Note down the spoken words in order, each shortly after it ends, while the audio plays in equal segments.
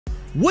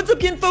What's up,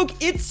 kinfolk?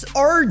 It's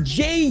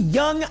RJ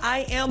Young.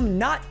 I am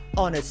not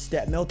on a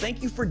step mill.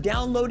 Thank you for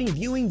downloading,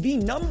 viewing the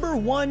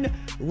 #1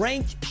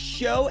 ranked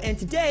show. And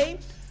today,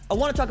 I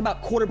want to talk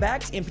about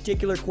quarterbacks, in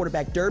particular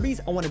quarterback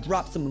derbies. I want to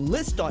drop some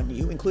lists on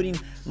you, including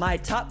my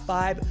top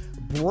 5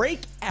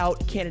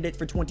 breakout candidate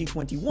for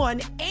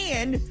 2021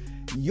 and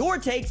your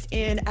takes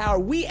in our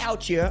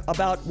OUTCHEA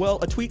about, well,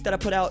 a tweet that I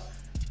put out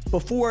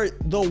before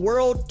the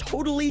world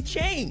totally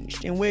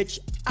changed, in which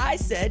I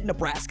said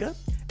Nebraska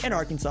and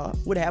Arkansas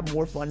would have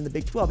more fun in the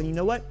Big 12. And you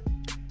know what?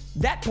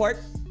 That part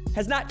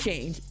has not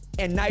changed,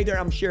 and neither,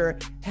 I'm sure,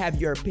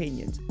 have your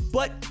opinions.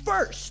 But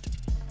first,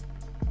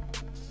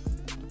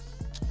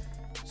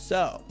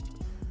 so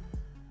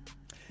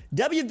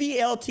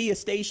WVLT, a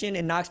station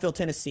in Knoxville,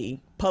 Tennessee,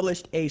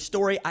 published a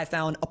story I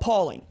found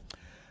appalling.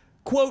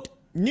 Quote,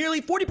 nearly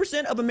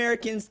 40% of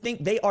Americans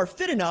think they are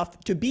fit enough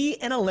to be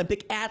an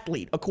Olympic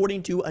athlete,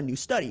 according to a new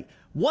study.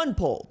 One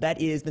poll,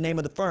 that is the name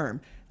of the firm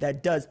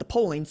that does the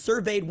polling,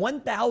 surveyed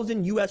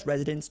 1,000 U.S.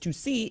 residents to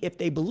see if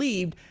they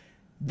believed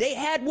they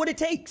had what it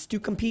takes to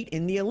compete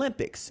in the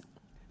Olympics.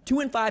 2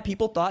 in 5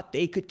 people thought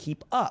they could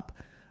keep up.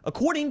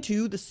 According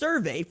to the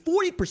survey,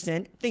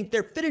 40% think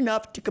they're fit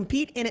enough to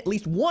compete in at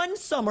least one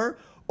summer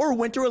or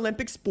winter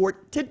Olympic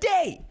sport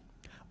today.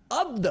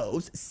 Of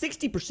those,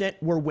 60%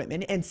 were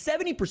women and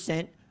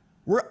 70%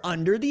 were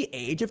under the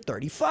age of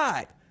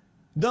 35.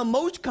 The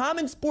most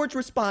common sports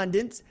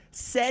respondents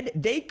said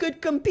they could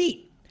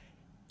compete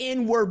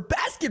in were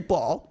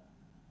basketball,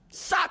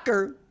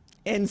 soccer,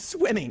 and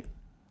swimming.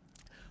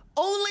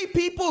 Only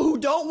people who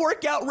don't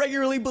work out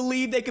regularly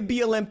believe they could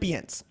be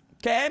Olympians,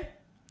 okay?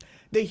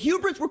 The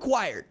hubris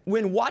required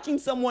when watching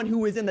someone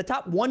who is in the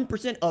top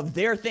 1% of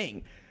their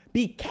thing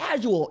be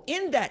casual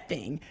in that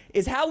thing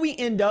is how we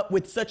end up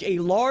with such a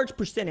large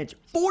percentage,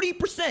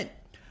 40%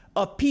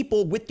 of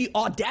people with the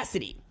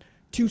audacity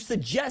to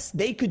suggest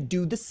they could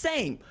do the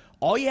same.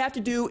 All you have to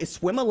do is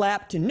swim a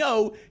lap to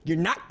know you're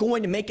not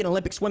going to make an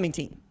Olympic swimming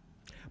team.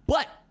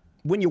 But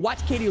when you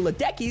watch Katie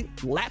Ledecky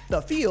lap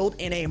the field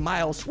in a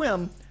mile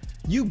swim,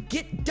 you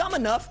get dumb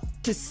enough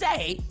to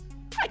say,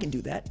 I can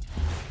do that.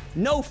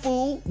 No,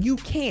 fool, you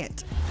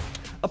can't.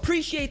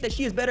 Appreciate that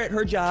she is better at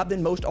her job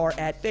than most are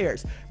at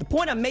theirs. The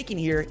point I'm making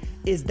here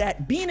is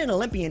that being an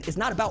Olympian is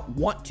not about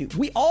want to.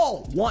 We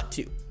all want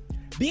to.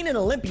 Being an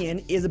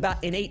Olympian is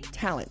about innate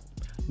talent.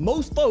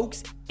 Most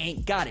folks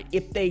ain't got it.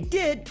 If they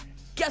did,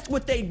 guess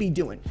what they'd be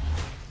doing?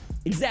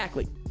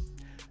 Exactly.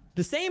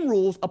 The same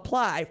rules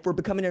apply for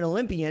becoming an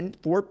Olympian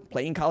for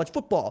playing college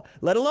football,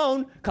 let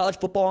alone college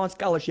football on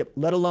scholarship,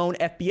 let alone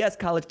FBS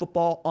college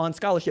football on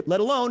scholarship, let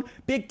alone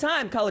big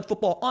time college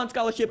football on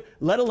scholarship,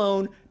 let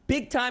alone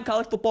big time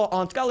college football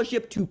on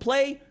scholarship to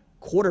play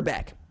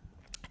quarterback.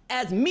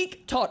 As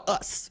Meek taught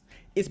us,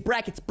 it's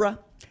brackets, bruh.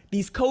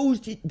 These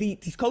coaches,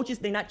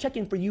 they're not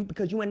checking for you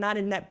because you are not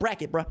in that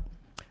bracket, bruh.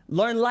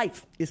 Learn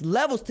life. There's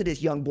levels to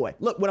this, young boy.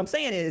 Look, what I'm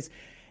saying is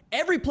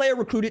every player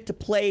recruited to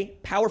play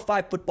Power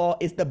 5 football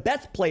is the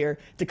best player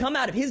to come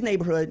out of his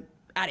neighborhood,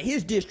 out of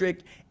his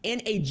district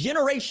in a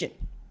generation.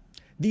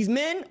 These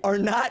men are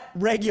not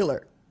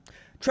regular.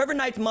 Trevor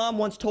Knight's mom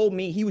once told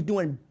me he was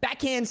doing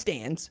backhand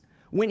stands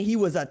when he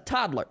was a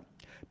toddler.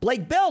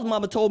 Blake Bell's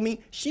mama told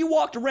me she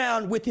walked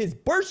around with his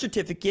birth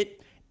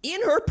certificate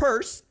in her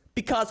purse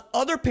because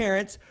other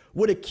parents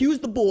would accuse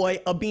the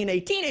boy of being a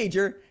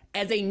teenager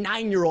as a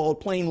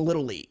 9-year-old playing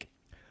Little League.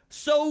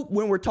 So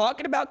when we're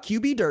talking about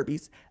QB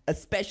derbies,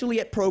 especially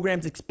at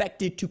programs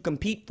expected to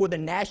compete for the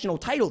national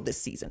title this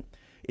season,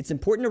 it's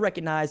important to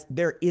recognize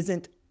there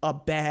isn't a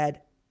bad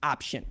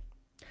option.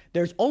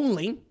 There's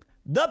only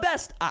the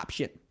best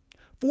option.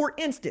 For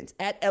instance,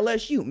 at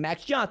LSU,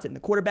 Max Johnson, the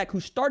quarterback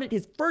who started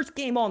his first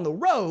game on the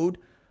road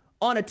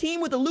on a team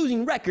with a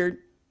losing record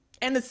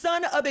and the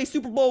son of a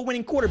Super Bowl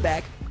winning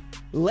quarterback,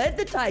 led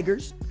the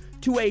Tigers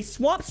to a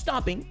swamp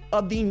stomping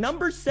of the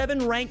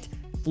 #7 ranked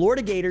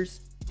Florida Gators,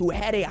 who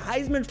had a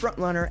Heisman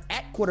frontrunner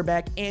at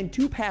quarterback and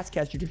 2 pass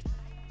catchers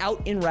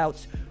out in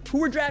routes who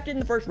were drafted in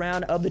the first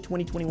round of the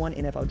 2021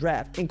 NFL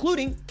Draft,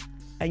 including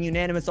a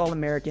unanimous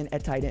All-American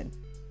at tight end.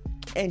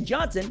 And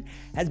Johnson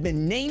has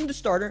been named the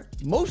starter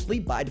mostly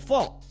by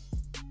default.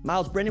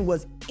 Miles Brennan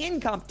was in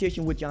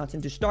competition with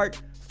Johnson to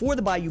start for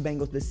the Bayou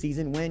Bengals this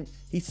season when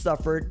he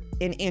suffered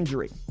an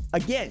injury.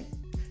 Again,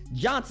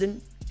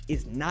 Johnson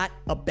is not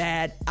a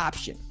bad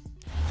option.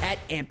 At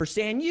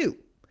 &U,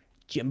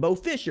 Jimbo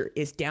Fisher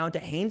is down to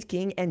Haynes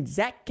King and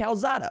Zach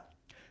Calzada.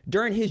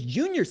 During his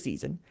junior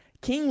season,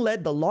 King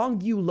led the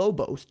Longview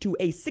Lobos to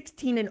a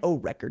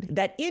 16-0 record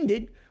that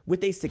ended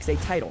with a 6A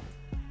title.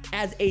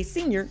 As a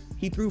senior,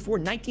 he threw for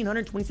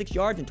 1,926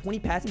 yards and 20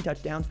 passing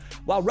touchdowns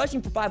while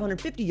rushing for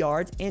 550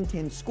 yards and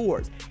 10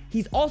 scores.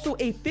 He's also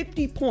a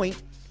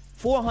 50-point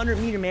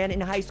 400-meter man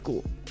in high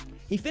school.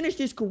 He finished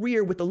his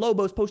career with the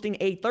Lobos posting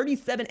a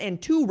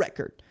 37-2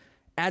 record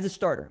as a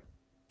starter.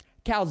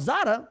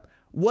 Calzada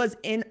was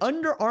an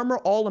Under Armour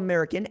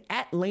All-American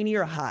at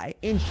Lanier High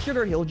in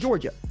Sugar Hill,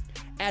 Georgia.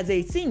 As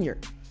a senior,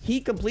 he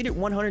completed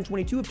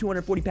 122 of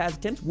 240 pass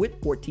attempts with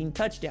 14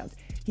 touchdowns.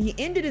 He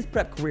ended his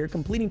prep career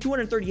completing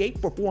 238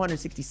 for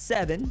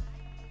 467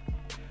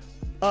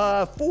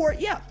 For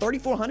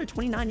 3,400,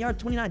 29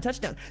 yards, 29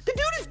 touchdowns. The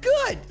dude is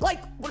good.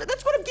 Like,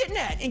 that's what I'm getting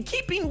at. In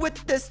keeping with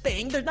this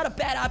thing, there's not a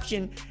bad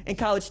option in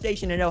College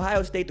Station. In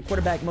Ohio State, the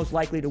quarterback most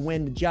likely to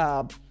win the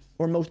job,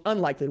 or most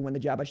unlikely to win the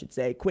job, I should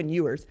say, Quinn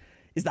Ewers,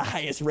 is the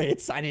highest rated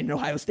signing in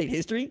Ohio State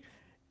history.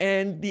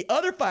 And the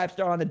other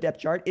 5-star on the depth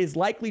chart is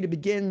likely to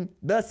begin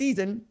the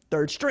season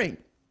third string.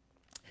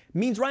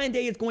 Means Ryan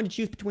Day is going to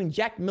choose between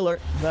Jack Miller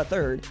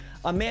III,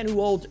 a man who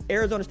holds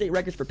Arizona State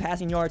records for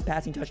passing yards,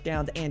 passing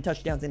touchdowns, and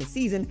touchdowns in a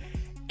season,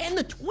 and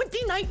the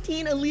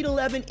 2019 Elite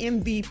 11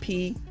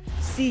 MVP,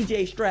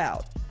 CJ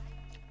Stroud.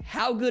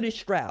 How good is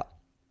Stroud?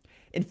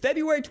 In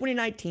February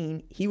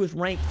 2019, he was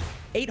ranked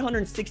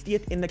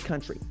 860th in the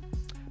country.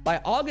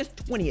 By August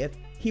 20th,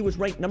 he was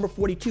ranked number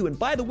 42. And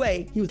by the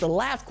way, he was the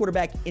last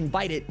quarterback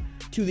invited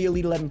to the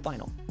Elite 11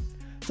 final.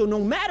 So no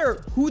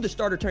matter who the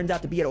starter turns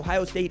out to be at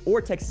Ohio State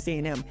or Texas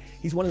A&M,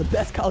 he's one of the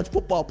best college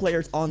football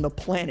players on the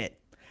planet.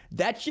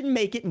 That should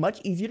make it much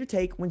easier to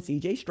take when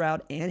CJ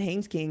Stroud and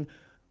Haynes King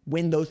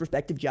win those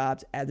respective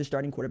jobs as the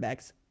starting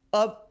quarterbacks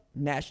of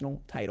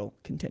national title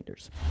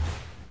contenders.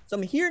 So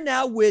I'm here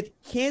now with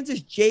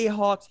Kansas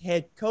Jayhawks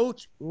head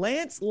coach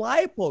Lance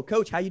Leipold.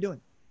 Coach, how you doing?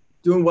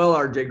 Doing well,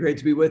 RJ. Great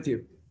to be with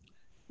you.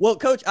 Well,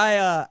 Coach,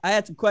 I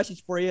had some questions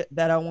for you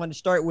that I wanted to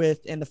start with.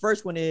 And the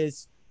first one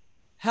is,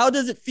 how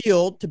does it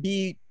feel to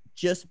be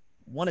just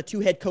one of two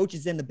head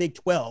coaches in the Big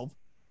 12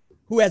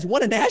 who has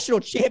won a national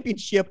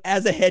championship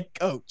as a head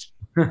coach?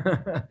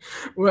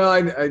 Well,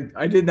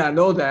 I did not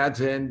know that.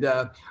 And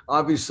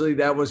obviously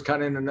that was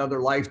kind of in another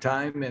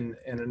lifetime and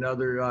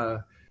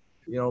another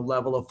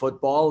level of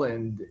football.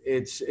 And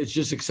it's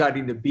just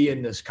exciting to be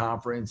in this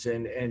conference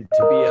and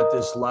to be at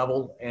this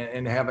level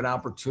and have an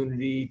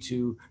opportunity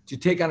to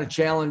take on a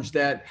challenge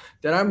that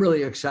I'm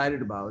really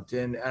excited about.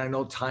 And I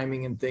know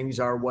timing and things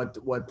are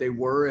what they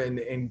were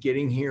and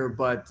getting here,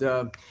 but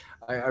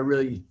I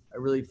really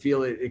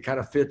feel it kind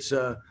of fits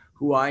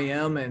who I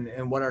am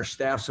and what our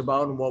staff's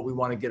about and what we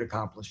want to get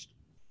accomplished.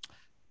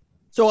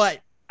 So I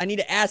need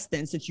to ask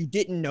then, since you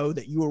didn't know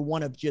that you were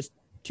one of just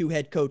two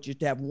head coaches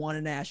to have won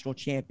a national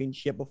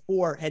championship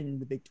before heading into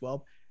the Big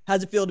 12,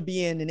 how's it feel to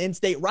be in an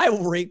in-state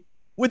rivalry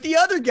with the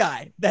other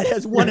guy that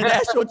has won a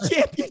national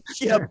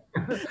championship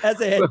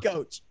as a head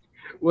coach?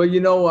 Well,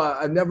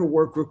 I've never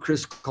worked with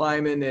Chris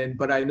Kleiman,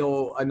 but I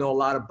know a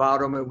lot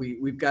about him, and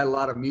we've got a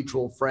lot of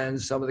mutual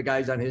friends. Some of the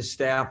guys on his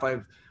staff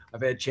I've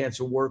had a chance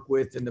to work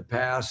with in the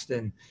past,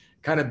 and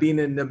kind of being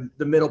in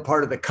the middle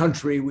part of the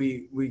country,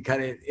 we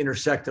kind of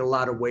intersect in a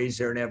lot of ways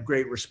there and have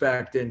great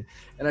respect. And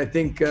I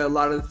think a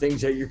lot of the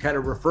things that you're kind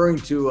of referring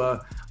to,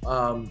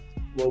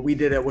 what we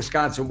did at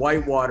Wisconsin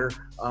Whitewater,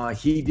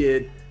 he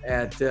did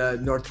at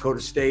North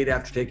Dakota State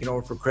after taking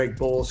over for Craig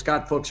Bowles.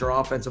 Scott Fuchs, our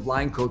offensive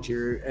line coach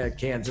here at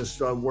Kansas,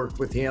 worked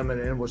with him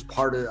and was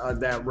part of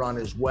that run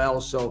as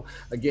well. So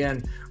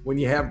again, when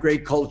you have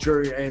great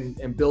culture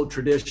and build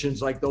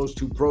traditions like those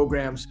two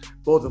programs,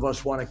 both of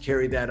us want to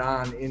carry that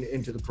on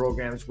into the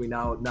programs we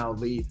now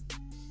lead.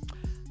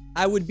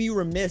 I would be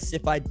remiss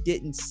if I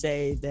didn't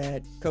say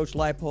that Coach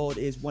Leipold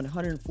is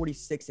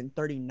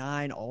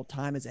 146-39 all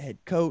time as a head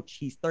coach.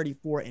 He's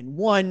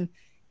 34-1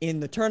 in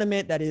the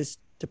tournament. That is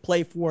to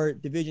play for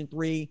Division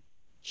III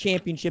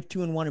championship,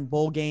 2-1 in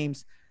bowl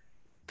games.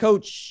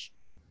 Coach,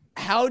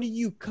 how do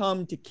you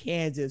come to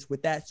Kansas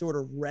with that sort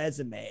of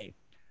resume?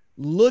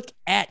 Look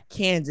at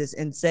Kansas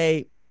and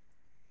say,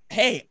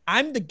 hey,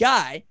 I'm the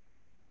guy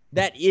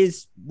that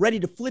is ready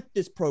to flip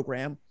this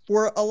program.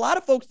 For a lot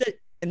of folks that,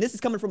 and this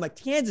is coming from a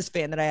Kansas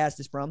fan that I asked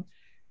this from,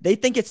 they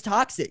think it's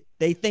toxic.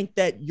 They think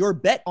that your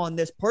bet on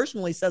this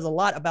personally says a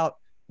lot about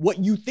what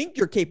you think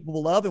you're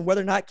capable of and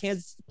whether or not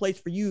Kansas is the place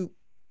for you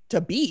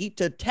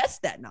to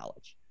test that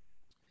knowledge.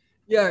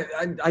 Yeah,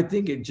 I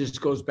think it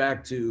just goes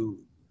back to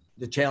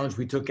the challenge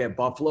we took at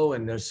Buffalo,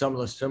 and there's some of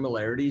the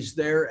similarities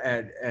there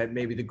at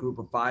maybe the group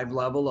of five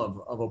level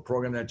of a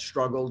program that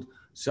struggled.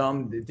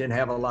 Some didn't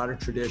have a lot of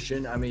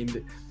tradition. I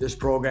mean, this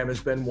program has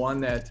been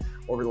one that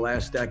over the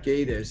last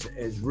decade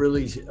has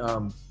really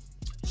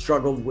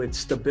struggled with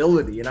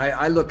stability. And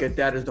I look at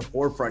that as the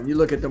forefront. You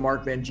look at the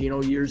Mark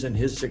Mangino years and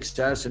his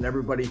success, and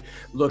everybody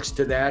looks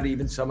to that,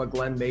 even some of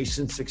Glenn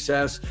Mason's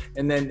success.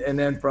 And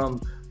then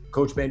from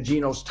Coach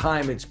Mangino's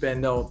time, it's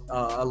been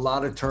a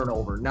lot of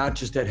turnover, not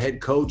just at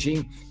head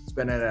coaching. It's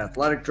been an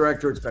athletic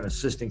director. It's been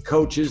assistant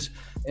coaches.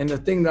 And the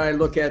thing that I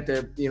look at,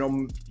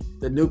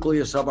 the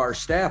nucleus of our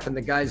staff and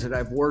the guys that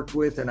I've worked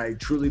with and I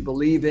truly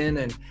believe in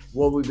and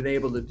what we've been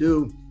able to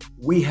do,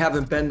 we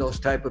haven't been those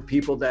type of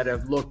people that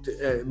have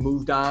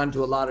moved on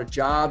to a lot of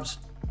jobs.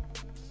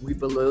 We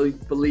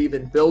believe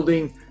in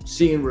building,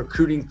 seeing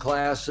recruiting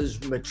classes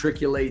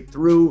matriculate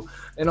through,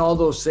 and all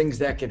those things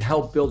that can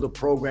help build a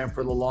program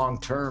for the long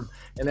term.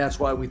 And that's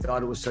why we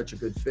thought it was such a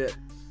good fit.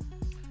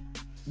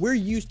 We're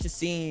used to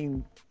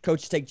seeing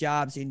coaches take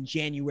jobs in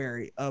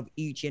January of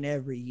each and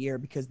every year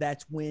because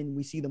that's when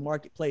we see the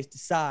marketplace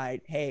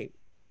decide, hey,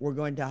 we're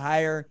going to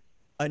hire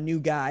a new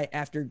guy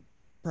after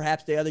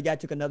perhaps the other guy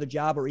took another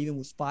job or even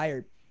was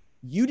fired.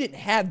 You didn't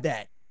have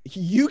that.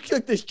 You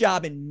took this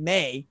job in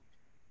May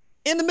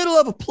in the middle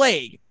of a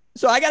plague.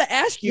 So I got to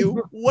ask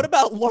you, what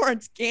about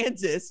Lawrence,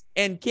 Kansas,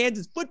 and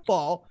Kansas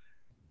football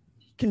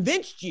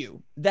convinced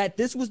you that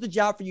this was the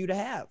job for you to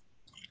have?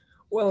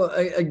 Well,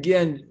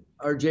 again,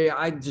 RJ,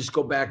 I just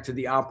go back to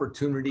the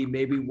opportunity,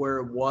 maybe where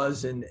it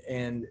was,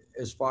 and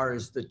as far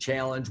as the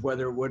challenge,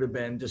 whether it would have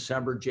been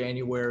December,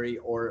 January,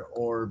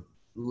 or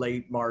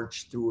late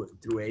March through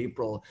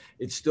April,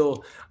 it's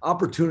still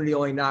opportunity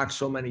only knocks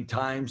so many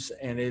times,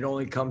 and it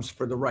only comes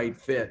for the right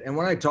fit. And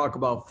when I talk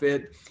about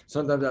fit,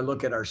 sometimes I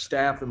look at our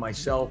staff and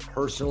myself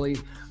personally.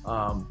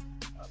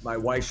 My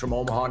wife's from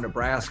Omaha,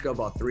 Nebraska,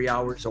 about 3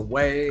 hours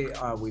away.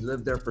 We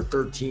lived there for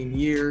 13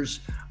 years.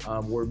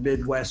 We're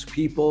Midwest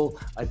people.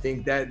 I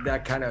think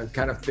that kind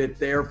of fit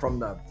there from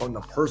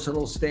the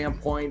personal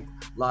standpoint.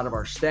 A lot of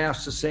our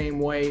staff's the same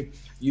way.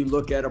 You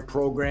look at a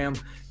program,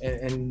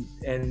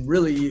 and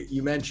really,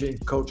 you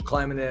mentioned Coach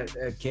Kleiman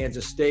at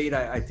Kansas State.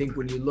 I think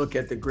when you look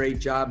at the great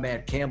job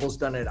Matt Campbell's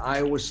done at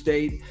Iowa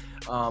State,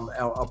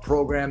 a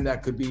program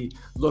that could be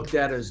looked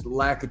at as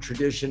lack of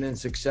tradition and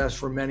success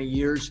for many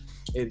years.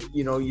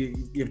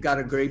 You've got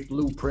a great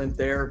blueprint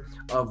there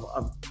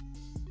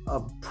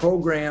of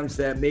programs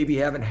that maybe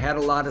haven't had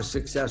a lot of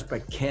success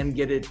but can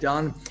get it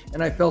done.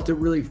 And I felt it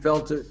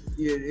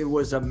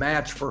was a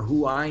match for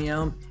who I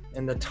am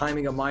and the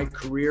timing of my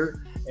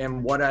career.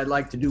 And what I'd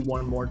like to do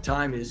one more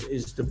time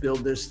is to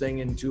build this thing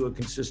into a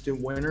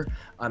consistent winner.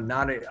 I'm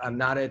not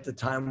at the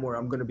time where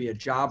I'm going to be a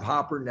job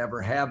hopper,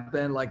 never have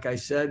been, like I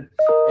said.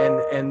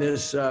 And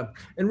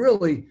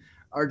really,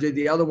 RJ,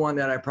 the other one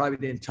that I probably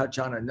didn't touch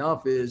on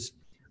enough is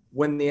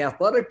when the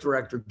athletic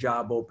director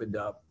job opened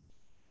up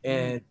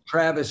and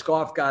Travis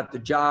Goff got the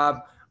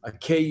job, a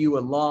KU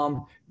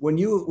alum. When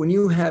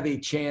you have a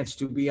chance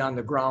to be on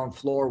the ground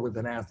floor with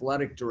an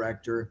athletic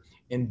director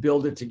and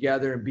build it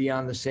together and be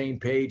on the same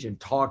page and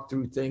talk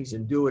through things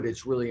and do it,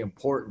 it's really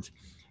important.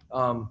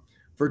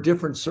 For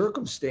different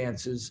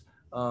circumstances,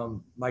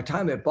 my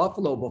time at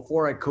Buffalo,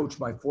 before I coached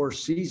my fourth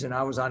season,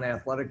 I was on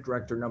athletic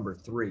director number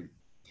 3.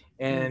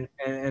 And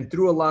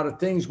through a lot of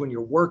things, when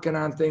you're working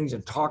on things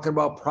and talking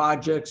about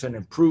projects and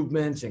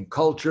improvements and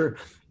culture,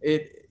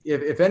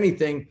 if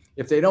anything,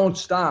 if they don't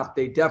stop,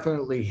 they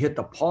definitely hit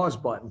the pause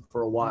button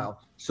for a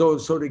while. So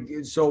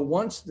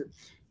once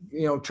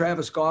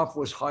Travis Goff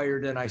was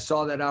hired, and I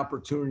saw that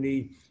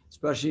opportunity,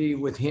 especially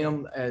with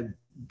him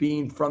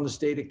being from the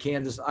state of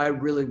Kansas, I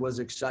really was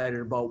excited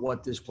about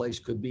what this place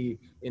could be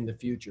in the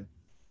future.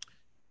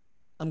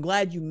 I'm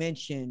glad you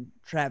mentioned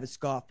Travis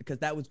Goff, because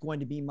that was going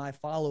to be my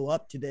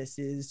follow-up to this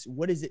is,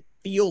 what does it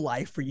feel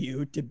like for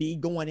you to be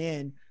going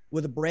in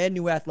with a brand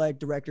new athletic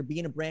director,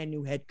 being a brand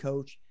new head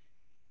coach?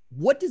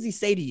 What does he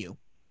say to you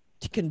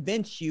to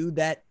convince you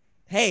that,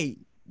 hey,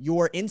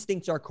 your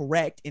instincts are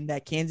correct and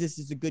that Kansas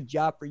is a good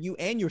job for you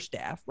and your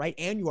staff, right,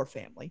 and your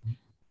family?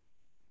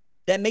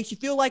 That makes you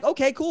feel like,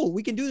 okay, cool,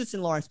 we can do this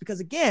in Lawrence, because,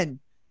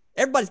 again,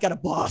 everybody's got a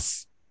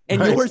boss,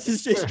 and right. Yours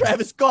is just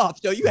Travis Goff,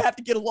 so you have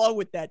to get along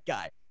with that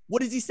guy.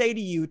 What does he say to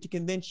you to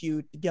convince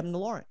you to get him to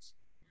Lawrence?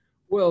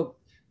 Well,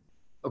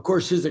 of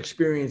course, his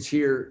experience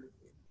here,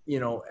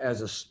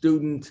 as a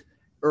student,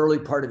 early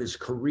part of his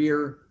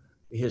career,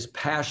 his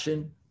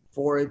passion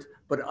for it,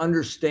 but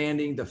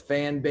understanding the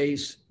fan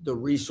base, the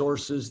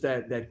resources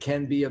that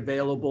can be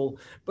available,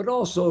 but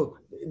also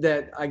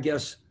that, I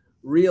guess,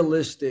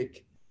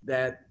 realistic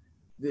that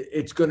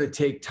it's going to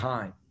take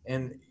time.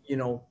 And,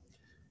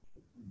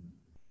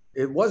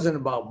 it wasn't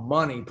about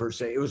money per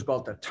se, it was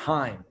about the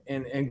time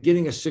and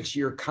getting a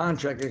 6-year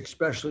contract,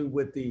 especially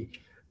with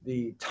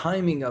the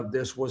timing of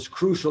this was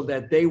crucial,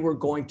 that they were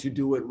going to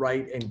do it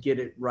right and get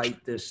it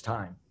right this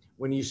time.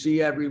 When you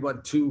see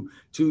everyone two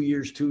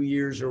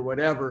years or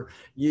whatever,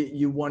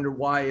 you wonder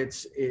why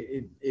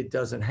it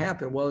doesn't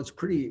happen. Well, it's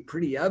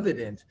pretty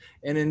evident.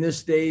 And in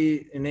this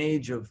day and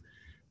age of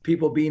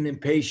people being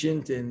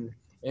impatient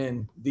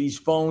and these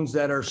phones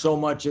that are so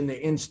much in the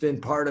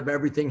instant part of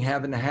everything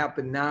having to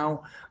happen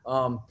now,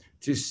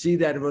 to see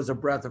that it was a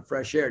breath of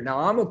fresh air. Now,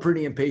 I'm a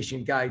pretty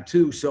impatient guy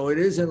too, so it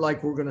isn't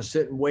like we're going to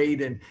sit and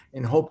wait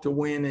and hope to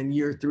win in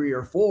year 3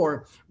 or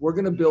 4. We're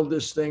going to build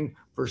this thing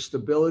for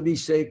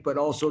stability's sake, but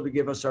also to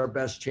give us our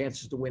best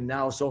chances to win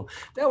now. So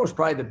that was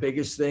probably the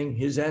biggest thing,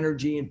 his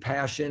energy and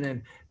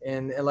passion.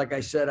 And like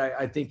I said,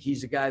 I think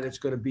he's a guy that's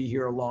going to be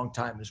here a long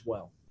time as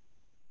well.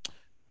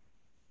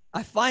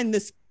 I find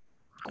this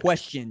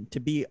question to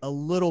be a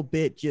little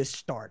bit just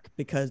stark,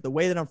 because the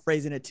way that I'm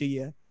phrasing it to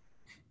you,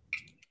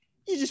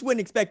 you just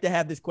wouldn't expect to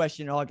have this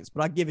question in August,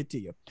 but I'll give it to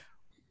you.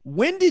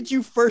 When did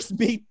you first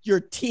meet your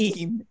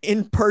team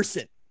in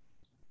person?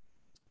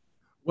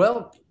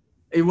 Well,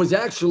 it was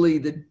actually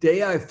the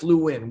day I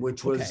flew in,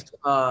 which was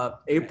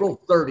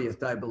April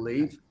 30th, I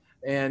believe.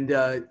 And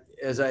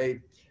as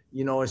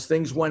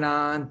things went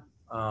on,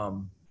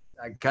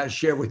 I kind of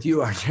share with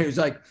you, it was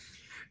like,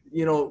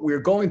 we were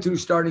going through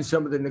starting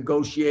some of the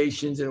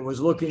negotiations, and it was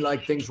looking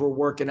like things were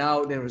working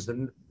out. And it was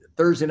the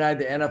Thursday night,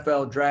 the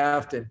NFL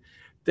draft, and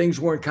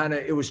things weren't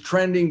it was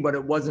trending, but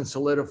it wasn't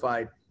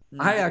solidified.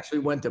 Mm-hmm. I actually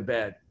went to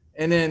bed,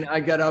 and then I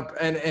got up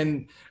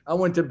and I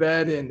went to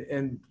bed,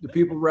 and the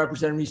people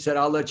representing me said,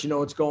 I'll let you know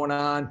what's going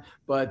on.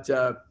 But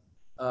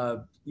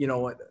you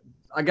know,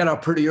 I got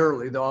up pretty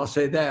early, though, I'll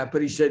say that.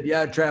 But he said,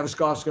 yeah, Travis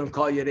Goff's going to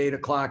call you at 8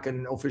 o'clock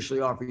and officially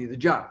offer you the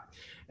job.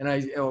 And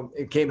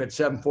it came at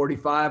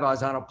 7:45. I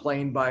was on a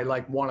plane by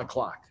like 1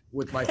 o'clock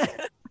with my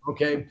phone.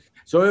 Okay.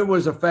 So it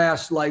was a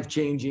fast,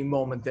 life-changing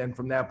moment then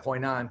from that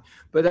point on.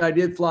 But I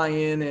did fly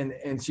in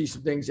and see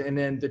some things. And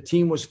then the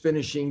team was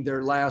finishing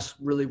their last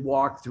really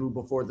walkthrough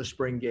before the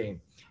spring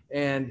game.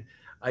 And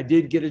I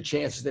did get a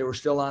chance, they were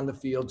still on the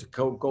field, to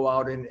go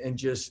out and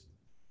just,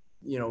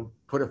 you know,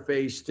 put a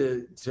face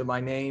to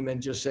my name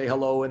and just say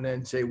hello, and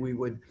then say we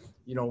would,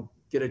 you know,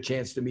 get a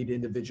chance to meet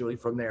individually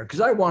from there.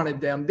 Because I wanted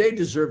them, they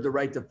deserve the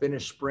right to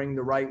finish spring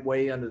the right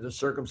way under the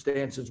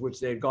circumstances, which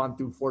they had gone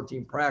through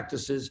 14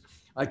 practices.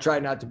 I try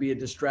not to be a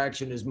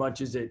distraction as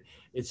much as it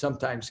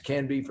sometimes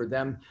can be for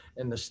them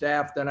and the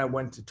staff. Then I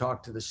went to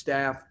talk to the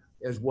staff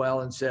as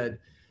well and said,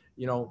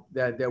 you know,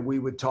 that we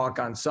would talk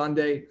on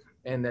Sunday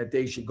and that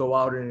they should go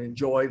out and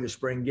enjoy the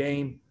spring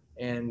game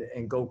and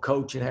go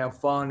coach and have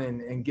fun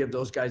and give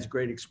those guys a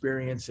great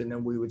experience. And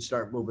then we would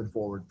start moving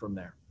forward from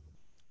there.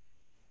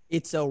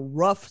 It's a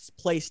rough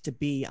place to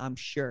be, I'm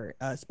sure,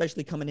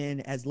 especially coming in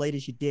as late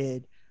as you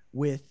did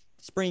with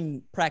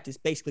spring practice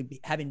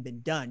basically having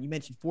been done. You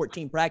mentioned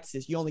 14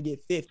 practices. You only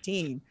get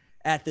 15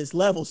 at this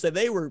level. So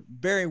they were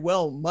very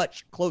well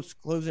much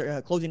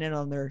closing in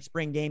on their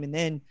spring game, and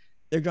then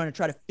they're going to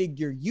try to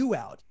figure you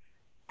out.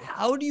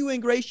 How do you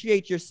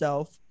ingratiate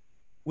yourself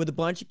with a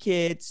bunch of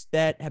kids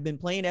that have been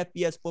playing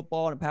FBS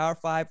football in a Power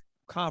 5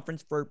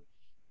 conference for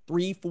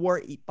 3,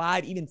 4,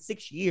 5, even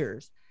 6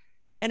 years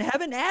and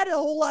haven't had a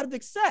whole lot of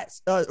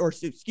success?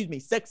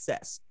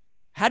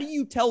 How do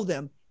you tell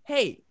them,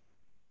 hey,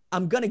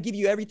 I'm going to give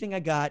you everything I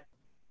got.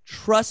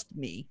 Trust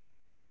me.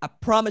 I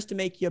promise to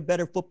make you a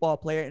better football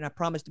player, and I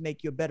promise to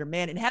make you a better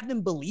man, and have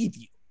them believe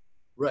you.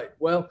 Right.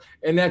 Well,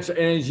 and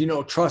as you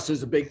know, trust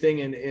is a big thing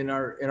in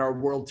our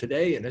world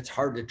today, and it's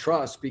hard to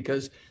trust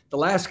because the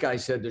last guy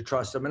said to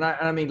trust him. And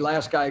I mean,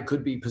 last guy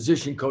could be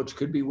position coach,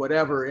 could be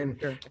whatever. And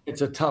sure,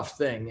 it's a tough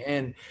thing.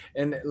 And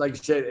like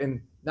you said, and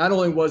not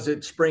only was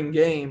it spring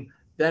game,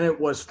 then it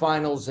was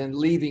finals and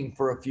leaving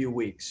for a few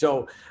weeks.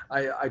 So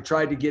I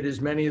tried to get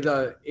as many of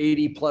the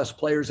 80 plus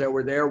players that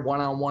were there,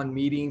 one-on-one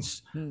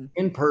meetings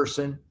in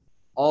person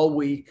all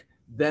week.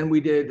 Then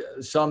we did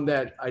some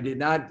that I did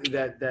not,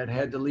 that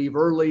had to leave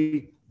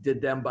early,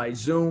 did them by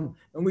Zoom.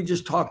 And we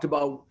just talked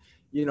about,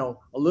 you know,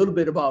 a little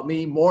bit about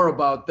me, more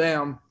about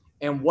them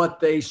and what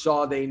they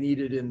saw they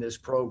needed in this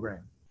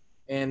program.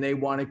 And they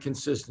wanted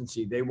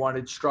consistency. They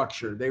wanted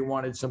structure. They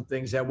wanted some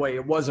things that way.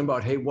 It wasn't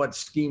about, hey, what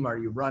scheme are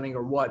you running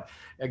or what?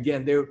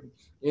 Again, they,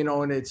 you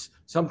know, and it's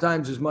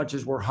sometimes as much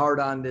as we're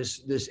hard on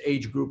this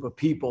age group of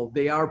people,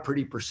 they are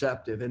pretty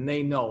perceptive and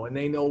they know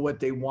what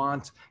they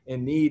want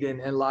and need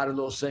and a lot of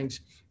those things.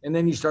 And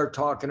then you start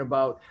talking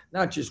about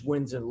not just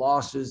wins and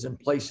losses and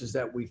places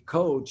that we've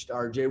coached,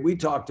 RJ. We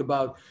talked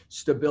about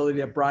stability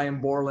that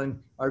Brian Borland,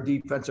 our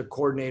defensive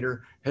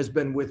coordinator, has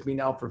been with me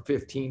now for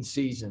 15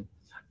 seasons.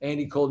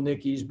 Andy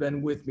Kolnicki's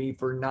been with me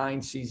for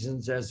 9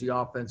 seasons as the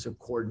offensive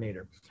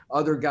coordinator.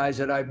 Other guys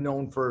that I've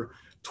known for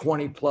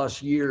 20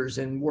 plus years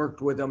and worked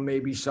with them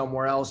maybe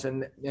somewhere else.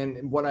 And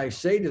what I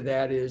say to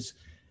that is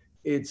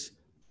it's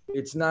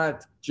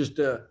not just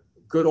a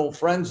good old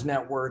friends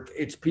network.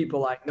 It's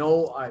people I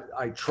know,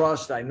 I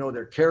trust, I know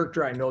their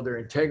character, I know their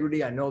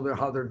integrity, I know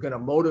how they're going to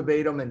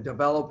motivate them and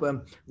develop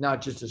them,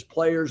 not just as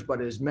players, but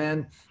as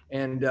men.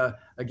 And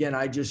again,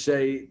 I just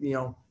say,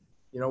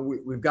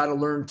 we've got to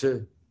learn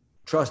to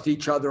trust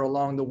each other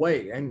along the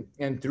way and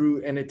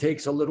it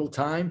takes a little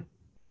time.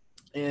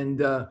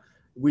 And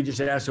we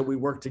just ask that we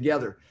work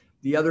together.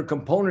 The other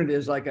component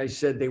is, like I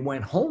said, they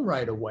went home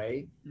right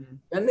away. Mm-hmm.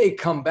 Then they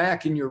come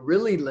back and you're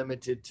really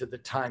limited to the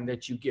time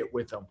that you get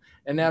with them.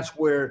 And that's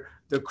where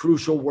the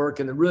crucial work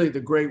and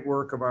the great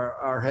work of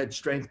our head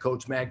strength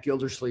coach, Matt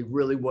Gildersleeve,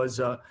 really was,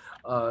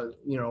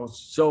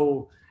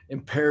 so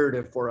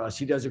imperative for us.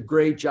 He does a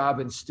great job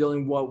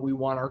instilling what we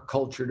want our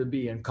culture to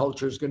be. And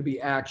culture is going to be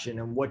action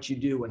and what you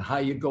do and how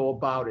you go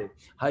about it,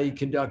 how you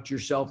conduct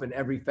yourself in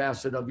every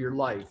facet of your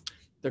life,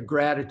 the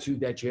gratitude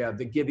that you have,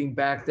 the giving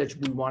back that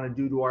we want to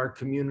do to our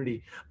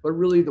community, but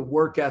really the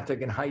work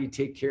ethic and how you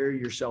take care of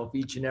yourself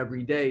each and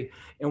every day.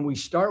 And we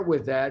start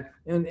with that.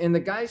 And the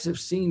guys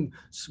have seen,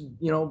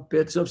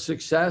 bits of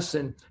success.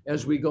 And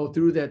as we go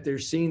through that, they're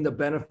seeing the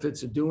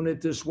benefits of doing it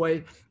this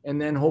way.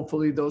 And then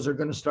hopefully those are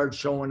going to start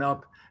showing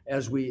up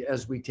as we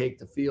take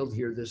the field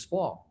here this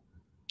fall.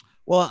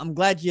 Well, I'm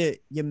glad you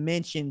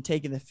mentioned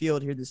taking the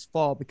field here this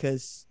fall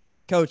because,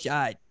 Coach,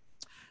 I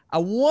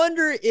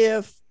wonder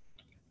if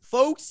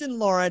folks in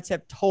Lawrence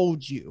have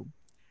told you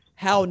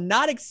how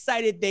not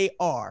excited they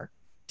are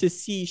to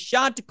see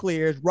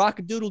Chanticleer's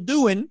Rock-a-Doodle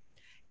Doing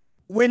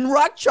win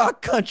Rock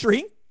Chalk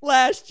Country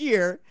last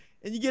year,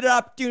 and you get an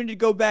opportunity to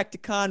go back to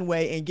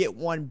Conway and get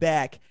one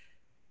back.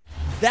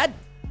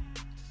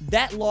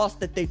 That loss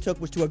that they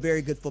took was to a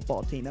very good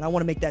football team, and I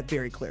want to make that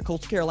very clear.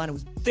 Coastal Carolina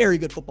was a very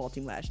good football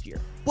team last year,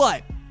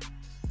 but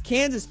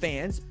Kansas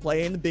fans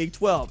play in the Big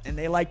 12, and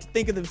they like to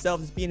think of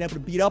themselves as being able to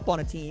beat up on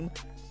a team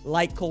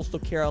like Coastal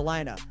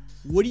Carolina.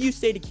 What do you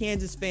say to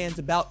Kansas fans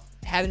about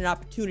having an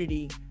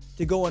opportunity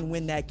to go and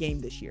win that game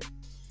this year?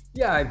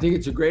 Yeah, I think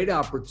it's a great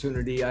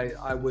opportunity.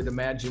 I would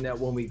imagine that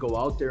when we go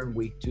out there in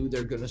week 2,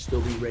 they're going to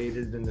still be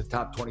rated in the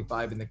top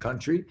 25 in the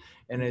country.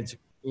 And it's,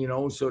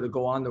 so to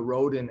go on the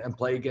road and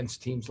play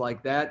against teams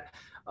like that,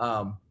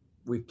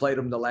 we've played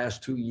them the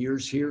last 2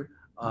 years here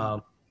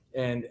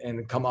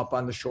and come up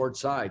on the short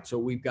side. So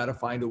we've got to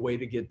find a way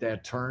to get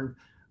that turned.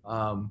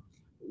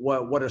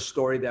 What a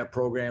story that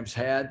program's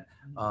had.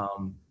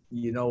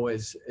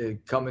 Is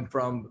coming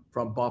from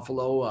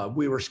Buffalo.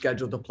 We were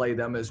scheduled to play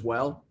them as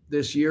well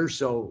this year.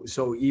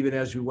 So even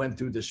as we went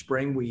through the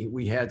spring,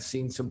 we had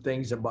seen some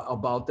things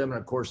about them and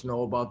of course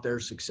know about their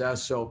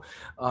success. So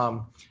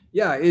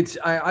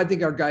I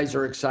think our guys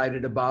are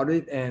excited about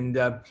it. And,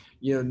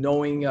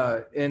 knowing,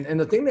 and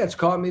the thing that's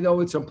caught me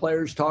though, it's some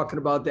players talking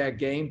about that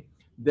game.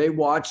 They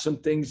watched some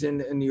things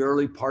in the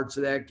early parts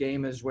of that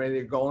game as where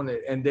they're going,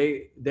 and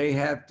they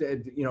have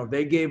to,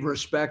 they gave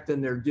respect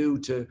and their due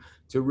to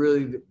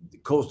really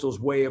Coastal's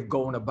way of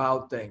going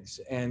about things,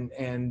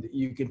 and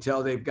you can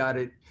tell they've got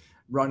it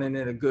running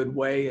in a good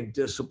way and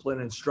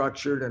disciplined and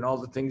structured and all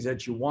the things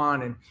that you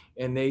want,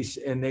 and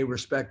they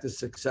respect the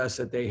success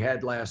that they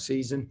had last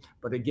season.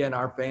 But again,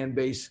 our fan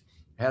base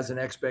has an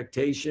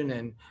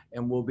expectation,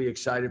 and we'll be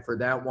excited for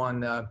that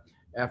one.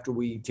 After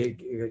we take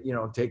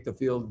the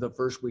field the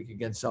first week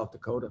against South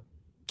Dakota.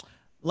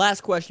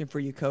 Last question for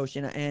you, Coach,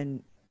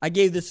 and I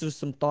gave this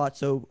some thought,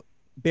 so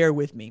bear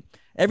with me.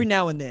 Every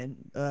now and then,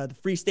 the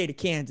free state of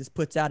Kansas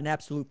puts out an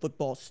absolute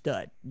football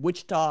stud.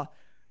 Wichita,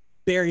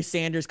 Barry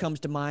Sanders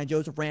comes to mind,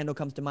 Joseph Randall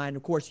comes to mind.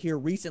 Of course, here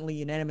recently,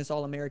 unanimous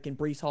All-American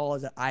Brees Hall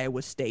is at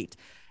Iowa State.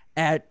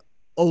 At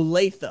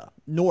Olathe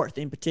North,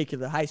 in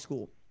particular, high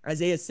school,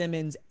 Isaiah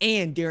Simmons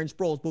and Darren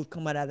Sproles both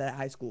come out of that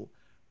high school.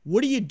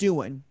 What are you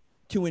doing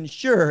to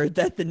ensure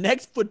that the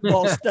next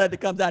football stud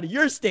that comes out of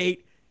your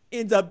state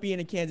ends up being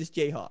a Kansas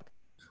Jayhawk?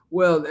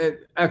 Well,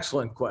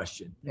 excellent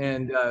question.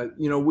 And,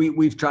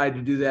 we've tried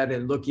to do that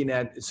and looking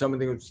at some of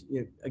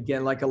the,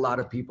 again, like a lot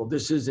of people,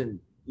 this isn't,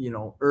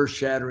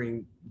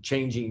 earth-shattering,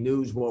 changing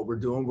news, what we're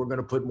doing. We're going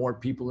to put more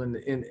people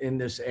in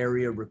this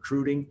area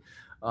recruiting,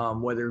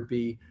 whether it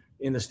be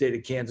in the state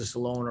of Kansas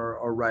alone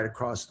or right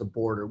across the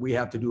border. We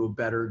have to do a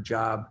better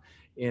job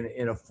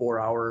in a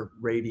 4-hour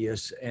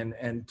radius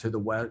and to the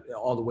west,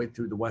 all the way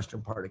through the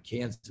western part of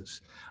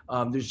Kansas.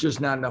 There's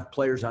just not enough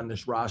players on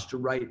this roster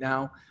right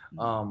now,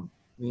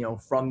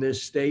 from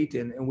this state,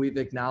 and we've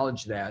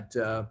acknowledged that.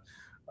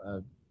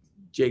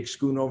 Jake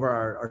Schoonover,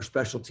 our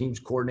special teams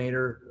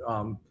coordinator,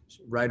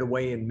 right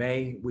away in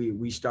May,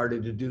 we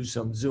started to do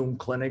some Zoom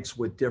clinics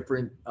with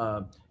different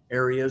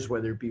areas,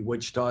 whether it be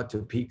Wichita,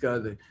 Topeka,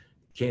 the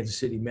Kansas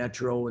City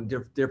Metro, and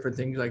different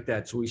things like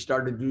that. So we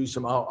started to do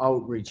some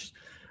outreach.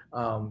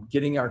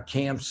 Getting our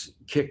camps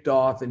kicked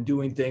off and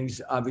doing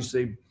things.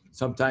 Obviously,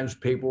 sometimes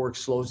paperwork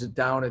slows it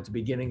down at the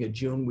beginning of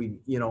June.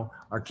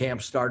 Our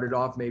camp started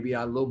off maybe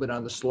a little bit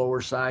on the slower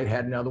side,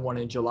 had another one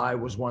in July,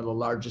 was one of the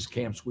largest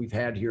camps we've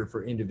had here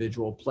for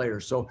individual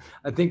players. So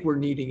I think we're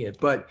needing it,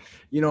 but,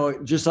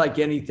 just like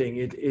anything,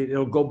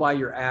 it'll go by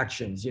your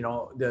actions.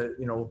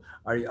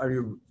 Are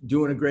you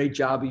doing a great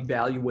job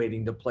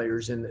evaluating the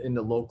players in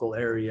the local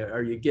area?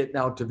 Are you getting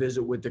out to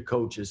visit with the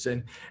coaches?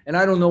 And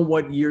I don't know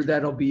what year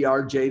that'll be,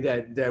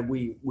 RJ, that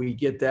we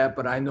get that,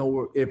 but I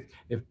know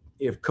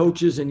if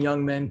coaches and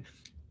young men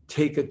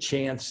take a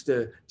chance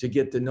to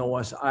get to know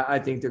us, I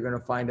think they're going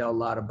to find out a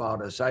lot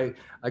about us. I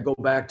go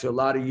back to a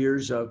lot of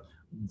years of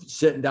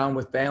sitting down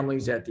with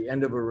families at the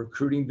end of a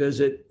recruiting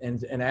visit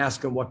and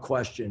asking what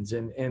questions.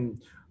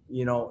 And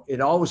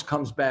it always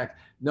comes back,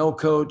 no,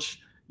 coach,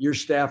 your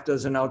staff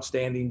does an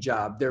outstanding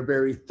job. They're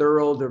very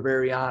thorough. They're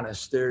very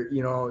honest.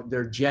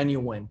 They're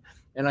genuine.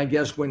 And I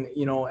guess when,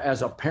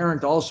 as a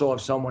parent also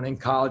of someone in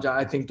college,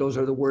 I think those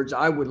are the words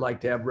I would like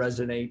to have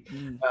resonate,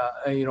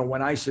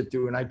 when I sit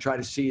through, and I try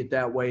to see it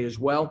that way as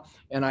well.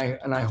 And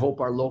I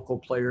hope our local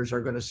players are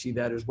going to see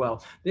that as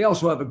well. They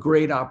also have a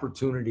great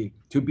opportunity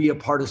to be a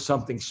part of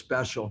something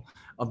special,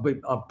 of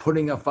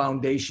putting a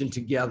foundation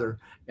together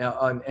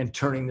and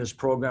turning this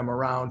program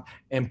around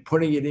and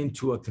putting it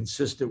into a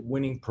consistent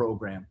winning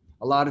program.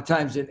 A lot of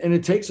times, and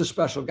it takes a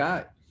special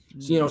guy.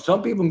 So,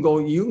 some people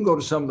you can go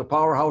to some of the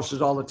powerhouses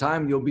all the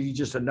time. You'll be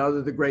just another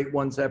of the great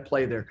ones that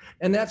play there.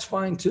 And that's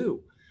fine too.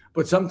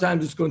 But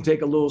sometimes it's going to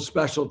take a little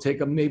special,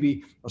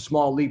 maybe a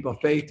small leap of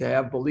faith to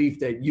have belief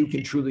that you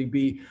can truly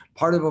be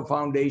part of a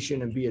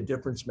foundation and be a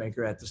difference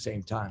maker at the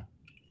same time.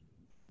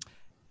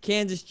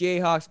 Kansas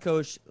Jayhawks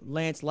coach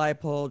Lance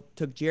Leipold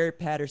took Jared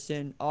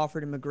Patterson,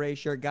 offered him a gray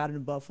shirt, got him to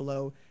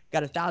Buffalo,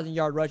 got a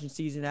 1,000-yard rushing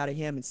season out of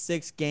him in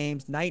 6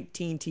 games,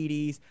 19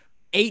 TDs,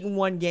 8 in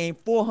one game,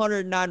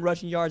 409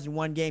 rushing yards in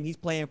one game. He's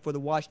playing for the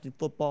Washington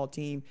football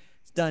team.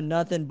 He's done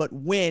nothing but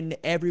win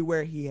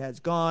everywhere he has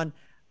gone.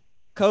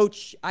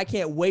 Coach, I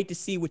can't wait to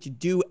see what you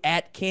do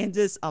at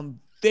Kansas.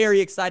 I'm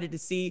very excited to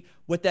see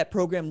what that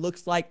program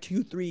looks like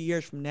 2-3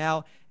 years from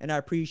now, and I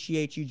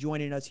appreciate you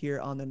joining us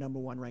here on the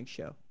 #1 Ranked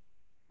Show.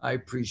 I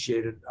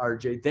appreciate it,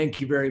 RJ. Thank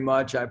you very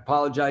much. I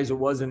apologize it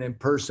wasn't in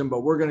person,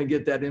 but we're going to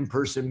get that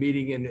in-person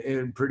meeting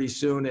in pretty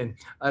soon. And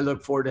I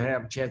look forward to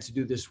having a chance to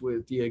do this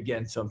with you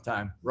again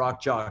sometime.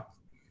 Rock chalk.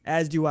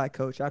 As do I,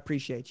 Coach. I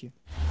appreciate you.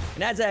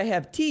 And as I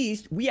have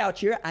teased, we out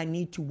here, I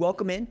need to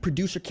welcome in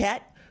producer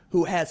Kat,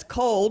 who has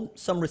culled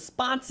some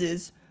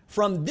responses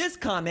from this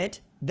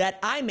comment that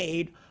I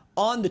made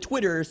on the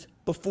Twitters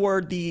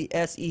before the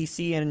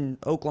SEC and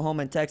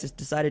Oklahoma and Texas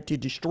decided to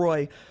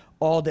destroy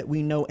all that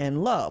we know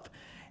and love.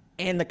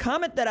 And the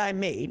comment that I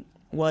made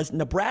was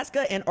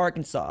Nebraska and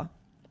Arkansas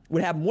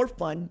would have more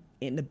fun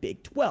in the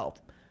Big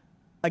 12.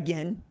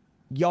 Again,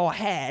 y'all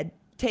had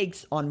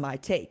takes on my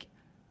take.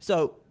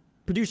 So,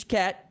 producer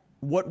Kat,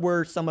 what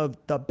were some of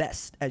the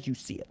best as you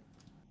see it?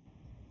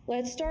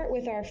 Let's start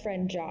with our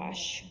friend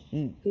Josh,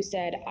 who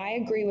said, I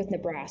agree with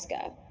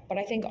Nebraska, but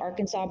I think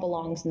Arkansas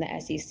belongs in the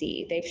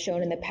SEC. They've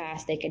shown in the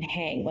past they can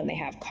hang when they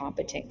have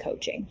competent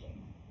coaching.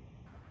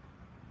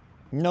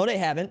 No, they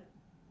haven't.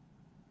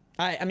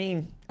 I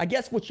mean, I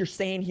guess what you're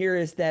saying here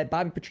is that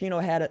Bobby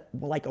Petrino had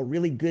a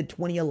really good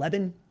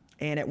 2011.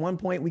 And at one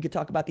point, we could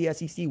talk about the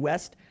SEC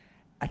West.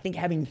 I think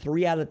having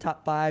 3 out of the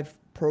top 5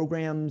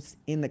 programs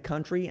in the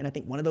country. And I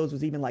think one of those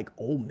was even like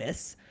Ole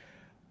Miss.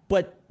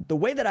 But the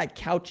way that I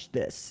couch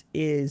this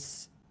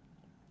is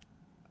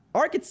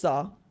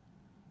Arkansas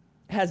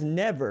has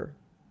never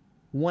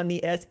won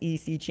the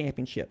SEC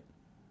championship.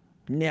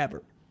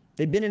 Never.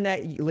 They've been in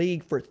that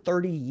league for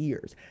 30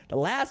 years. The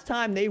last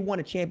time they won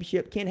a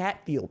championship, Ken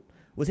Hatfield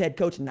was head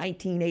coach in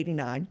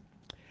 1989.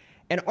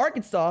 And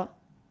Arkansas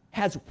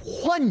has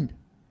one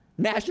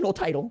national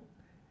title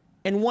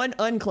and one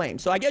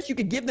unclaimed. So I guess you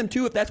could give them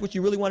 2 if that's what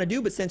you really want to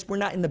do. But since we're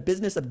not in the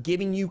business of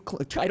giving you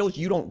titles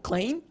you don't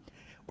claim,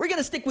 we're going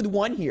to stick with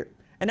 1 here.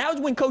 And that was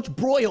when Coach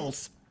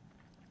Broyles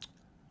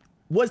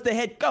was the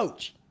head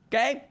coach,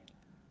 okay?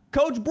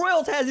 Coach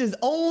Broyles has his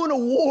own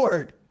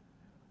award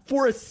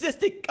for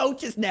assistant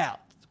coaches now.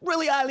 It's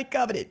really highly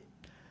coveted.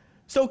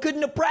 So could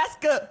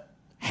Nebraska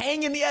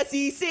hang in the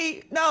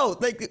SEC? No,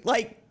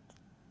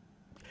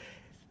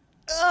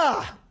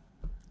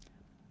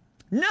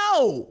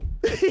 no.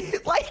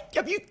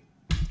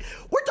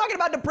 We're talking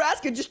about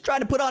Nebraska just trying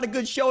to put on a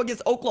good show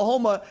against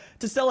Oklahoma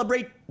to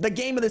celebrate the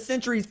game of the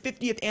century's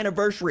 50th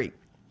anniversary.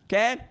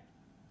 Okay?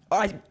 All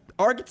right,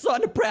 Arkansas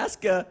and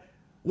Nebraska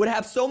would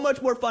have so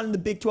much more fun in the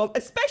Big 12,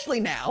 especially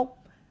now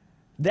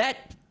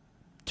that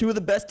 2 of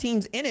the best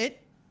teams in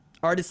it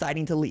are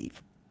deciding to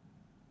leave.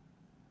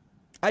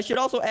 I should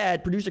also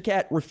add, producer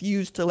Kat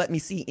refused to let me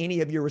see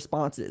any of your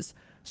responses.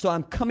 So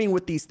I'm coming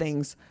with these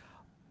things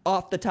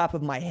off the top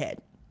of my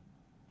head.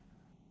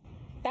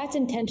 That's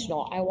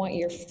intentional. I want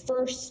your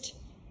first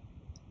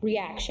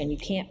reaction. You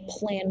can't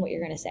plan what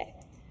you're going to say.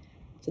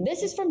 So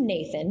this is from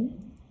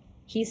Nathan.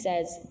 He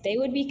says they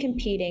would be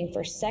competing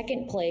for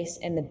 2nd place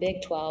in the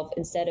Big 12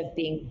 instead of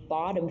being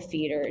bottom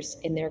feeders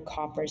in their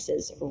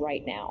conferences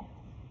right now.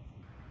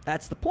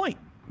 That's the point.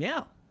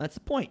 Yeah, that's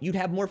the point. You'd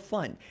have more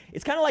fun.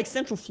 It's kind of like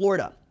Central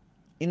Florida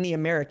in the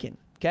American,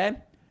 okay?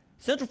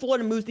 Central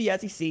Florida moves to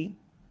the SEC,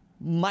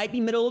 might be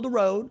middle of the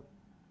road,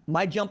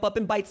 might jump up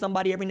and bite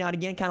somebody every now and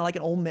again, kind of like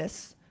an Ole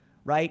Miss,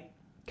 right?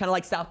 Kind of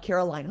like South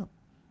Carolina,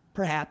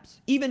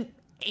 perhaps. Even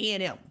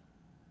A&M,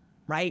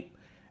 right?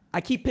 I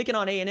keep picking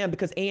on A&M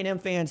because A&M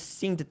fans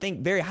seem to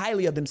think very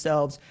highly of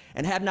themselves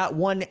and have not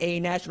won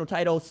a national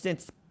title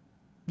since,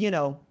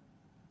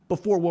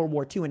 before World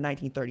War II in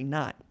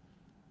 1939.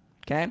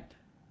 Okay?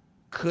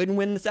 Couldn't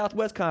win the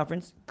Southwest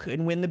Conference,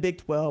 couldn't win the Big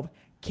 12,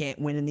 can't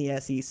win in the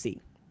SEC.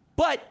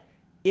 But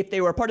if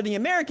they were a part of the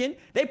American,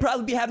 they'd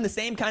probably be having the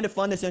same kind of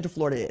fun that Central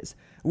Florida is,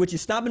 which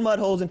is stomping mud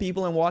holes in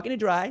people and walking it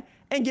dry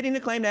and getting to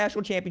claim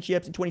national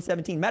championships in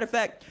 2017. Matter of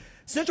fact,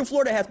 Central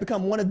Florida has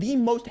become one of the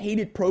most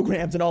hated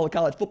programs in all of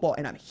college football,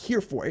 and I'm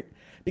here for it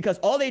because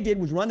all they did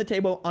was run the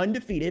table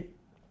undefeated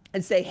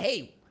and say,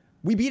 hey,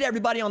 we beat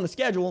everybody on the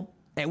schedule,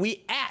 and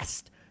we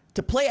asked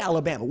to play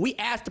Alabama. We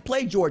asked to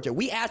play Georgia.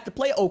 We asked to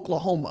play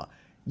Oklahoma.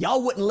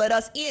 Y'all wouldn't let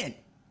us in.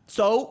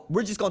 So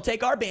we're just going to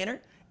take our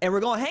banner, and we're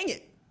going to hang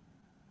it.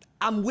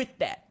 I'm with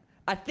that.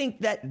 I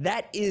think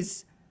that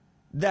is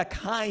the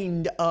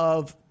kind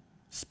of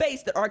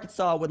space that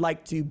Arkansas would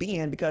like to be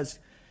in because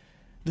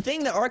the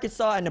thing that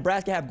Arkansas and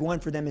Nebraska have going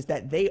for them is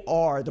that they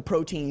are the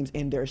pro teams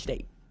in their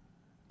state.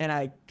 And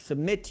I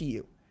submit to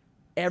you,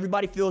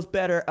 everybody feels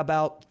better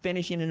about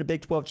finishing in a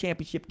Big 12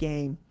 championship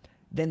game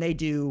than they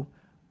do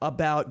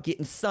about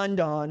getting sunned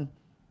on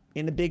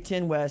in the Big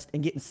 10 West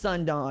and getting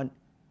sunned on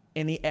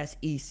in the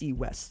SEC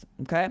West.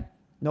 Okay?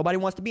 Nobody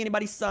wants to be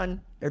anybody's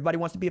son. Everybody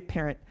wants to be a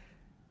parent.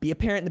 Be a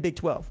parent in the Big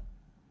 12.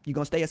 You're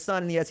going to stay a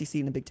son in the SEC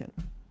in the Big 10.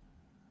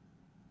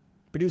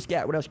 Produce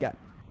Gat, what else you got?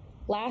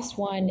 Last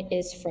one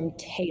is from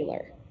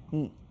Taylor.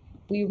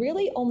 We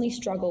really only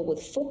struggle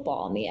with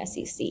football in the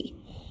SEC.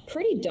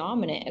 Pretty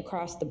dominant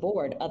across the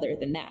board other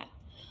than that.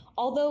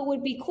 Although it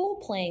would be cool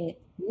playing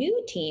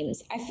new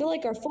teams, I feel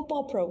like our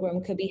football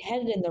program could be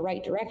headed in the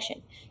right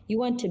direction. You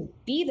want to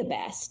be the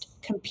best,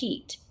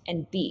 compete,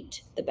 and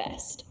beat the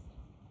best.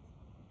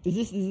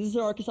 Is this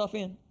an Arkansas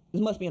fan?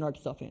 This must be an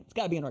Arkansas fan. It's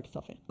got to be an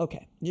Arkansas fan.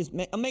 Okay.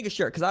 I'm making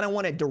sure because I don't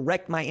want to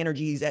direct my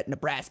energies at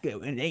Nebraska,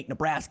 and it ain't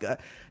Nebraska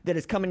that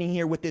is coming in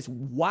here with this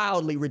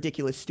wildly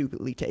ridiculous,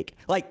 stupidly take.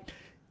 Like,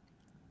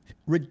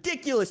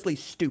 ridiculously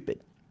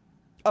stupid.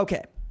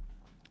 Okay.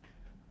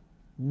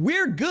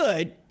 We're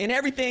good in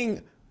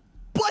everything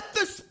but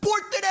the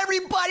sport that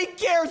everybody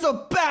cares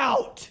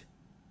about.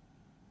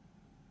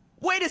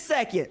 Wait a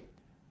second.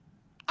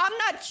 I'm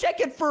not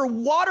checking for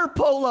water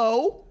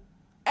polo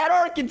at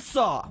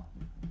Arkansas.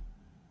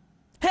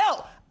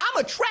 Hell,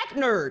 I'm a track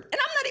nerd, and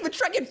I'm not even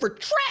checking for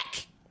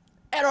track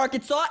at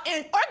Arkansas,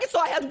 and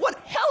Arkansas has one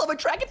hell of a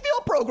track and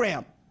field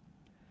program.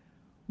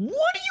 What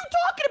are you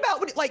talking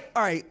about? Like,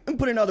 all right, let me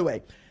put it another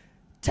way.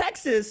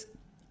 Texas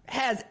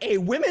has a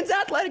women's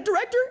athletic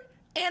director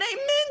and a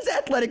men's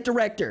athletic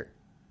director.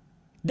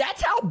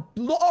 That's how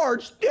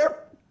large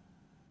their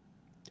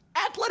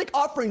athletic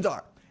offerings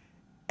are.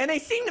 And they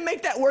seem to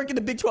make that work in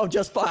the Big 12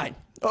 just fine,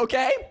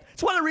 okay?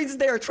 It's one of the reasons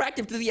they're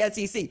attractive to the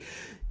SEC.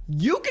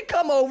 You could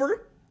come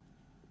over,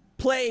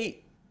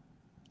 play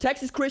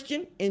Texas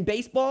Christian in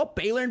baseball,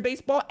 Baylor in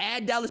baseball,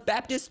 add Dallas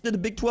Baptist to the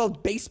Big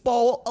 12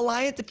 baseball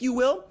alliance, if you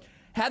will.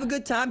 Have a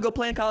good time, go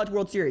play in College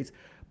World Series.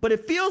 But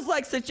it feels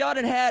like since y'all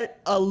had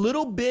a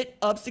little bit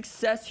of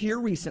success here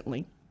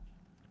recently,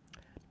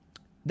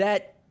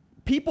 that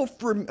people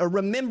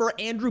remember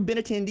Andrew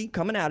Benintendi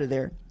coming out of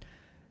there,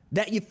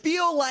 that you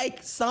feel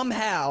like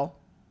somehow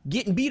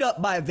getting beat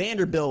up by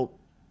Vanderbilt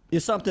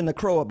is something to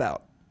crow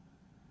about.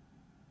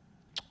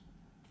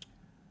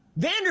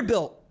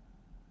 Vanderbilt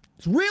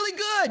is really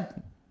good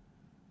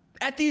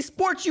at these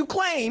sports you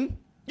claim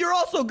you're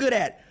also good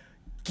at.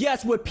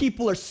 Guess what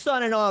people are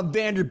sunning on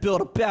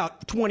Vanderbilt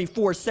about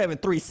 24/7,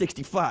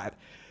 365?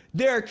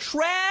 They're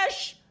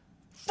trash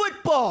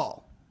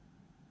football.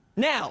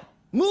 Now,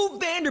 move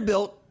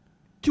Vanderbilt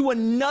to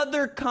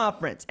another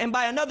conference. And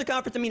by another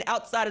conference, I mean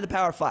outside of the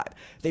Power Five.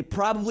 They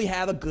probably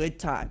have a good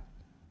time.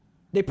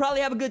 They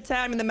probably have a good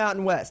time in the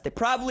Mountain West. They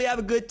probably have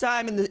a good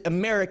time in the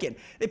American.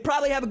 They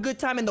probably have a good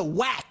time in the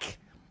WAC.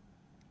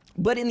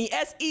 But in the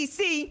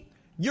SEC,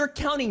 you're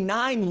counting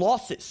 9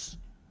 losses,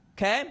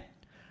 okay?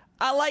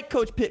 I like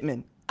Coach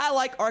Pittman. I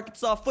like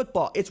Arkansas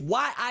football. It's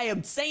why I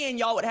am saying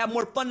y'all would have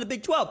more fun in the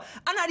Big 12.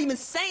 I'm not even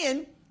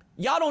saying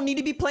y'all don't need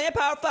to be playing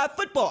Power 5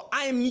 football.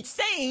 I am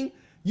saying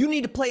you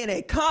need to play in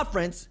a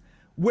conference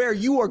where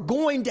you are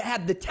going to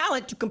have the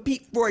talent to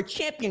compete for a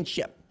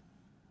championship,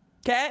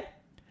 okay?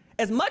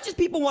 As much as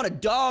people want to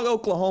dog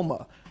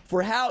Oklahoma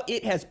for how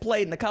it has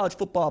played in the college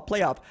football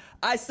playoff,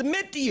 I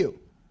submit to you,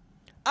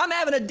 I'm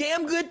having a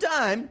damn good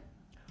time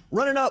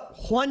running up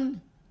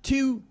 1,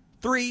 2,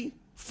 3,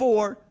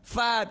 4,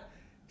 5,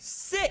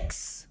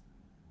 6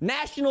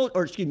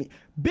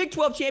 Big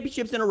 12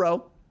 championships in a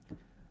row.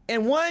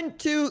 And 4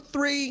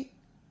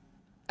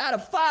 out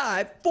of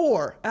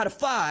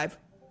 5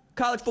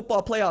 college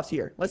football playoffs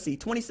here. Let's see,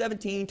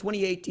 2017,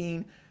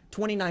 2018,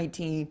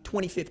 2019,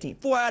 2015.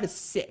 4 out of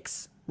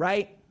 6,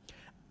 right?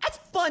 That's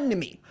fun to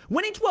me.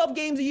 Winning 12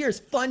 games a year is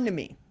fun to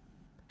me.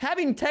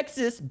 Having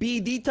Texas be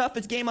the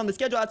toughest game on the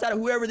schedule outside of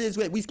whoever it is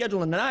we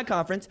schedule in the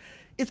non-conference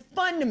is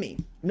fun to me.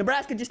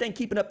 Nebraska just ain't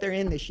keeping up their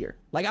end this year.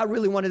 Like, I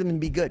really wanted them to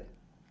be good.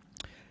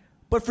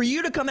 But for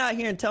you to come out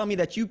here and tell me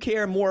that you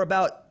care more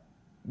about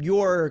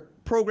your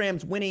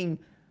programs winning,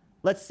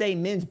 let's say,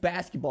 men's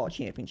basketball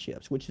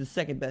championships, which is the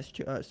second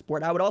best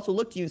sport, I would also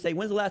look to you and say,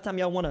 when's the last time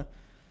y'all won an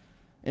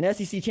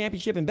SEC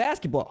championship in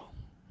basketball?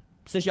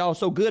 Since y'all are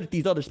so good at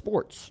these other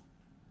sports.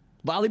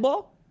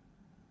 Volleyball?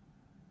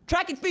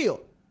 Track and field.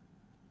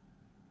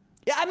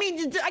 Yeah, I mean,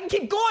 I can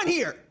keep going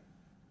here.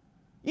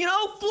 You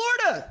know,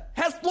 Florida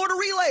has Florida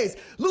relays.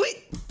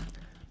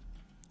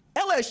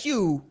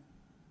 LSU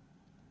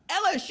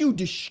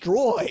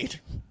destroyed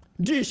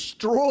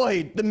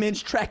the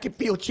men's track and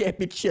field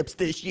championships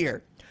this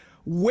year.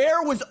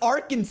 Where was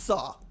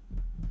Arkansas?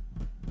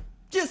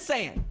 Just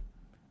saying.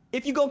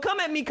 If you gonna come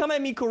at me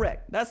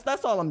correct.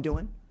 That's all I'm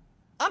doing.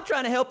 I'm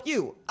trying to help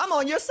you. I'm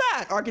on your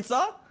side,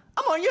 Arkansas.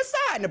 I'm on your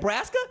side,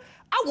 Nebraska.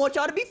 I want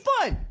y'all to be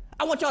fun.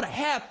 I want y'all to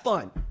have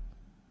fun.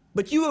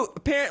 But you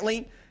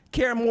apparently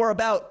care more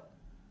about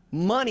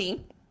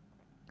money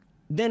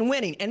than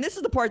winning. And this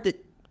is the part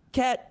that,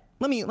 Kat,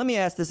 let me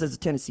ask this as a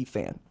Tennessee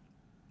fan.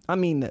 I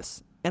mean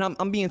this, and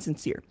I'm being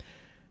sincere.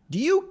 Do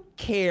you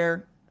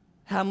care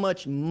how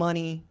much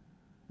money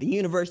the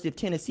University of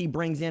Tennessee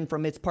brings in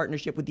from its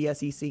partnership with the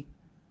SEC?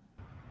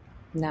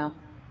 No.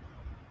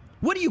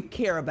 What do you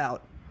care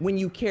about when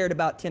you cared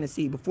about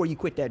Tennessee before you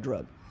quit that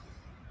drug?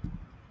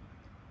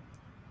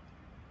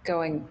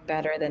 Going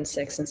better than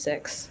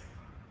 6-6.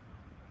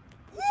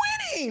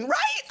 Winning,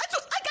 right? I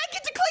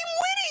get to claim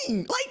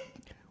winning. Like,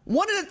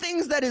 one of the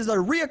things that is a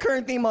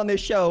reoccurring theme on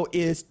this show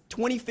is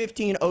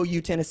 2015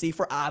 OU Tennessee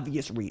for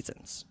obvious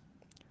reasons,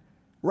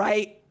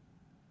 right?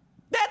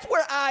 That's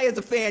where I, as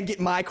a fan, get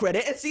my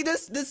credit. And see,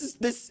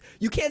 this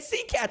you can't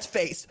see Kat's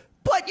face,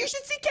 but you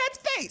should see Kat's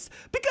face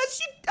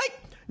because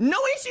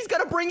knowing she's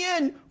gonna bring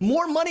in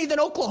more money than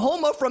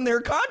Oklahoma from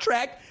their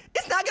contract,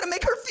 it's not gonna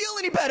make her feel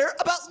any better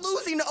about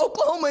losing to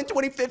Oklahoma in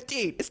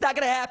 2015. It's not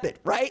gonna happen,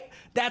 right?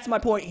 That's my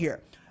point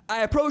here.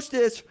 I approach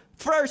this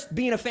first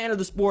being a fan of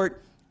the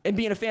sport and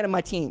being a fan of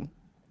my team.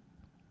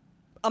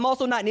 I'm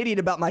also not an idiot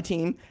about my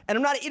team, and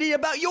I'm not an idiot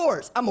about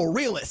yours. I'm a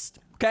realist,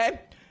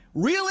 okay?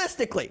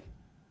 Realistically,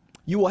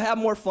 you will have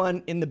more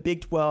fun in the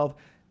Big 12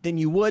 than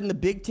you would in the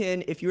Big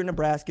 10 if you're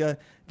Nebraska,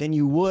 than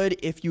you would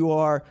if you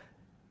are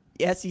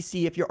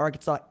SEC, if you're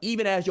Arkansas,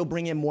 even as you'll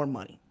bring in more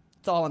money.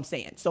 That's all I'm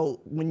saying. So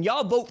when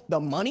y'all vote the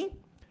money,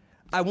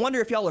 I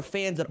wonder if y'all are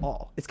fans at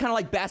all. It's kind of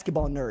like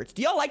basketball nerds.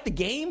 Do y'all like the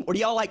game, or do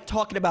y'all like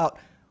talking about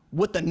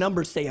what the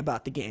numbers say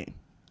about the game?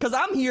 Because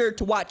I'm here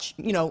to watch,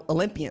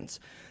 Olympians.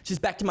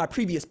 Just back to my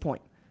previous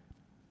point.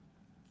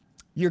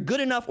 You're good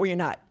enough or you're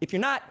not. If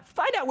you're not,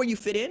 find out where you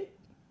fit in.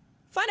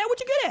 Find out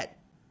what you're good at.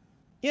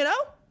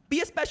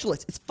 Be a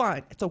specialist. It's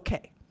fine. It's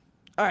okay.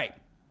 All right.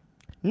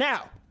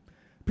 Now,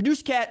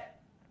 Producer Cat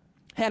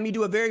had me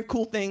do a very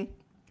cool thing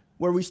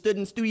where we stood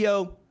in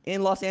studio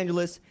in Los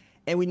Angeles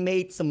and we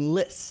made some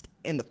lists.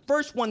 And the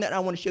first one that I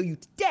want to show you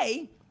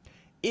today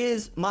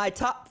is my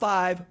top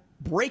 5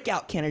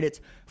 breakout candidates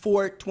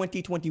for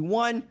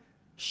 2021.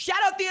 Shout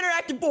out the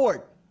interactive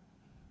board.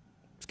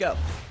 Let's go.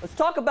 Let's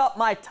talk about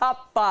my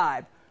top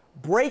 5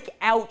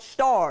 breakout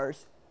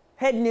stars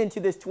heading into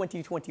this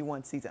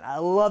 2021 season. I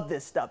love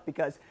this stuff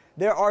because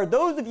there are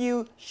those of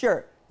you,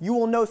 sure, you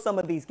will know some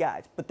of these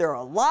guys, but there are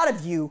a lot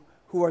of you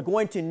who are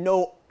going to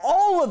know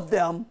all of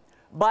them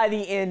by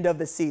the end of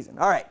the season.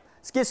 All right,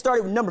 let's get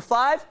started with number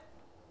 5,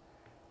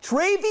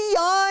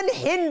 TreVeyon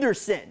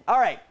Henderson. All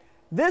right,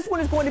 this one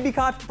is going to be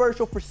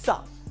controversial for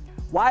some.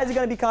 Why is it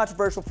going to be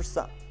controversial for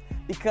some?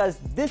 Because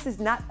this is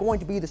not going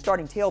to be the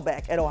starting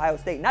tailback at Ohio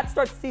State. Not to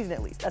start the season,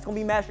 at least. That's going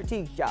to be Master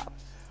Teague's job.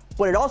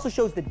 But it also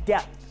shows the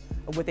depth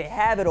of what they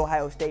have at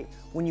Ohio State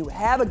when you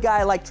have a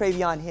guy like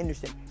TreVeyon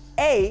Henderson.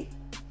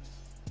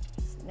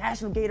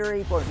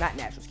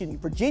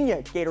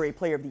 Virginia Gatorade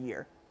Player of the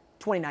Year,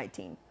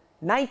 2019.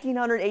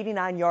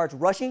 1,989 yards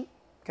rushing,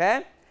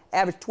 okay?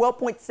 Averaged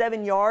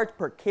 12.7 yards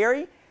per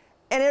carry,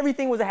 and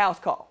everything was a house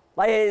call.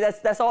 Like,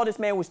 that's all this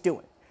man was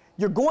doing.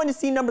 You're going to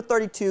see number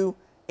 32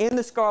 in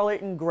the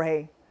scarlet and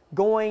gray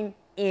going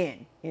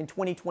in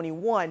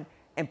 2021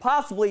 and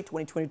possibly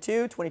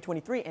 2022,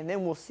 2023, and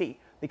then we'll see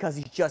because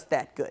he's just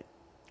that good.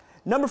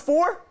 Number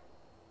 4,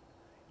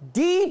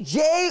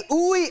 DJ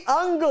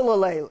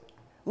Uiagalelei.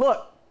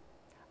 Look,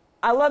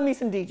 I love me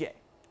some DJ.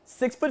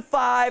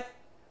 6'5",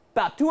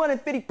 about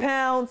 250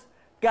 pounds,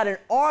 got an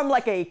arm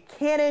like a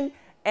cannon,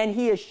 and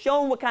he has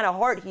shown what kind of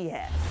heart he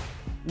has.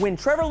 When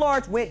Trevor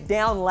Lawrence went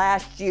down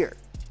last year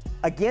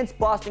against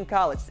Boston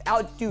College,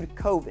 out due to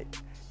COVID,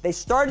 they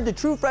started the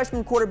true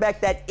freshman quarterback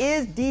that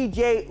is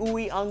DJ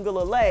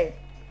Uiagalelei,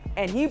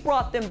 and he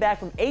brought them back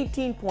from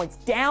 18 points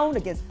down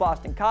against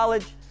Boston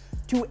College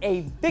to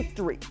a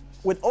victory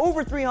with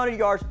over 300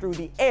 yards through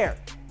the air.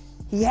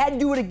 He had to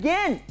do it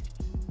again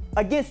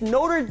against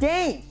Notre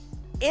Dame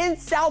in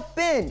South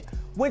Bend,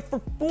 went for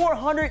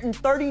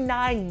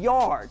 439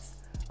 yards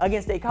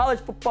against a college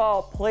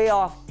football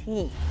playoff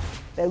team.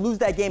 They lose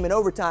that game in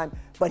overtime,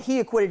 but he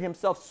acquitted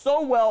himself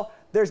so well,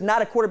 there's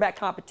not a quarterback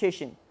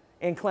competition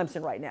in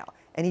Clemson right now.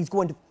 And he's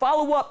going to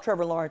follow up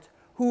Trevor Lawrence,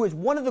 who is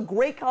one of the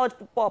great college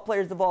football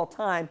players of all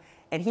time,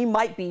 and he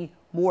might be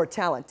more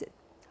talented.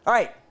 All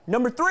right,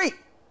 number 3,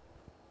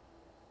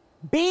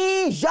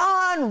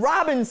 Bijan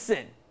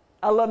Robinson.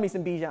 I love me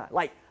some Bijan.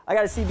 Like, I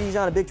got to see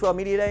Bijan at Big 12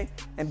 Media Day,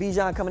 and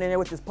Bijan coming in there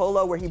with this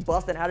polo where he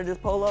busting out of this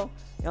polo,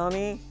 you know what I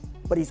mean?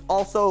 But he's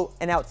also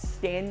an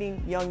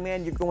outstanding young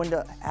man. You're going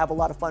to have a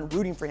lot of fun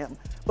rooting for him.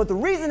 But the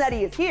reason that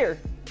he is here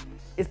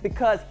is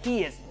because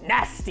he is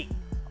nasty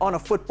on a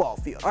football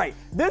field. All right,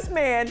 this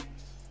man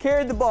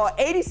carried the ball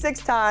 86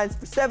 times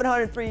for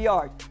 703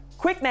 yards.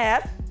 Quick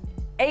math,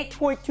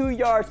 8.2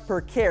 yards per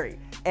carry.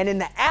 And in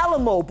the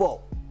Alamo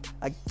Bowl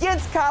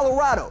against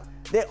Colorado,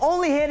 they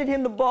only handed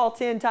him the ball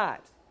 10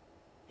 times.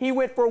 He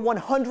went for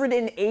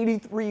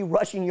 183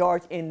 rushing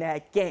yards in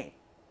that game.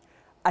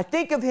 I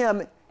think of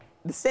him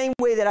the same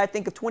way that I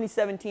think of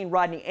 2017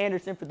 Rodney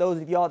Anderson, for those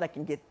of y'all that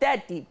can get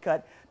that deep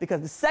cut,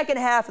 because the second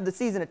half of the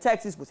season at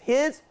Texas was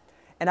his,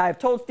 and I have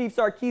told Steve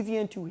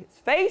Sarkisian to his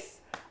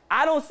face,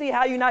 I don't see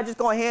how you're not just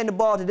going to hand the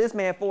ball to this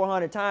man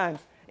 400 times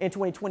in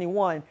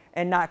 2021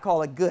 and not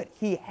call it good.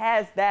 He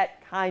has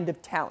that kind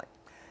of talent.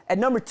 At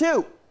number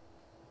 2,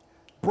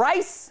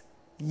 Bryce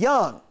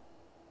Young.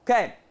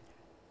 Okay,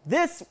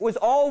 this was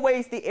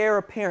always the heir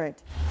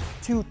apparent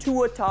to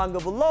Tua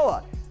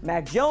Tagovailoa.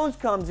 Mac Jones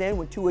comes in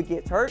when Tua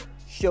gets hurt,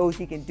 shows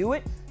he can do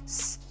it,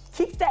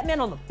 keeps that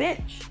man on the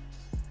bench.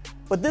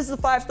 But this is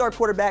a 5-star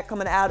quarterback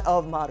coming out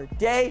of Mater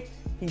Dei.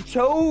 He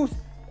chose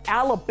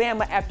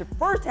Alabama after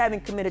first having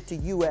committed to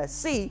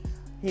USC.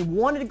 He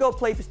wanted to go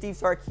play for Steve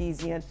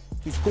Sarkisian.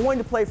 He's going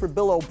to play for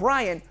Bill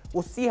O'Brien.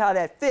 We'll see how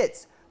that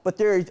fits. But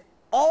there is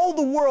all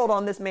the world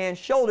on this man's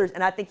shoulders,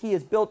 and I think he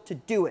is built to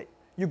do it.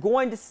 You're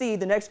going to see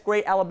the next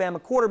great Alabama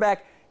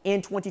quarterback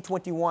in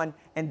 2021,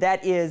 and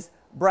that is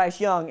Bryce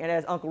Young, and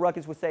as Uncle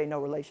Ruckus would say, no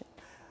relation.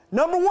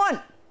 Number 1,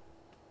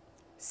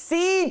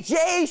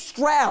 C.J.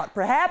 Stroud,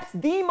 perhaps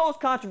the most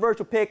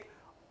controversial pick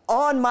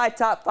on my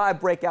top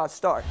 5 breakout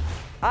stars.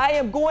 I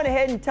am going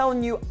ahead and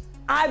telling you,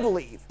 I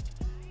believe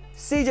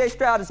C.J.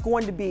 Stroud is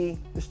going to be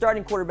the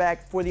starting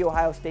quarterback for the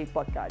Ohio State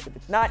Buckeyes. If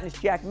it's not, and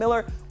it's Jack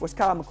Miller or it's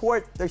Kyle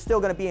McCord, they're still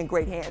going to be in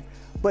great hands.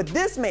 But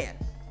this man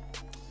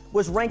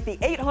was ranked the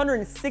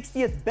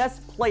 860th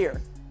best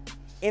player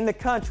in the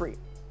country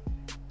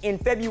in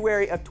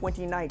February of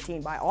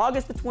 2019. By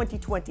August of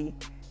 2020,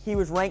 he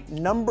was ranked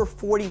number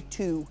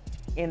 42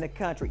 in the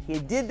country. He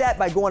did that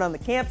by going on the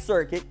camp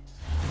circuit,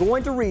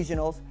 going to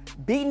regionals,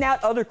 beating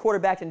out other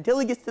quarterbacks until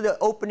he gets to the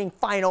opening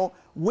final,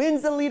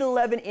 wins the Elite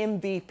 11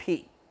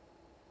 MVP.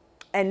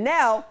 And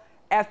now,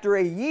 after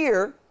a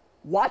year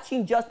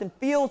watching Justin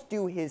Fields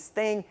do his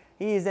thing,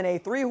 he is in a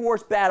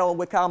three-horse battle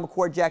with Kyle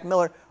McCord, Jack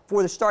Miller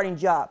for the starting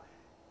job.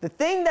 The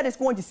thing that is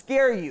going to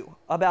scare you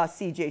about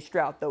C.J.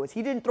 Stroud, though, is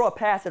he didn't throw a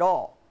pass at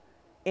all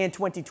in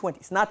 2020.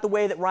 It's not the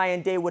way that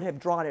Ryan Day would have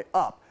drawn it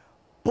up.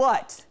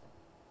 But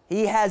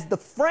he has the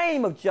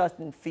frame of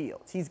Justin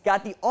Fields. He's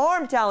got the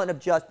arm talent of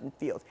Justin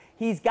Fields.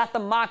 He's got the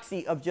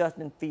moxie of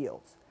Justin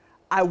Fields.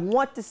 I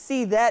want to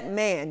see that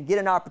man get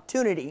an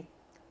opportunity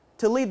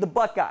to lead the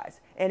Buckeyes.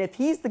 And if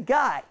he's the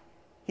guy,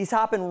 he's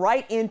hopping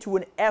right into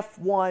an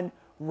F1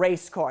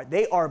 race car.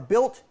 They are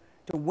built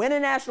to win a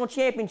national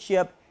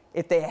championship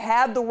if they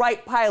have the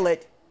right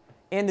pilot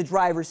in the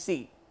driver's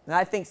seat. And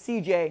I think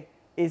CJ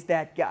is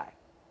that guy.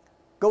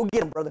 Go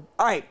get him, brother.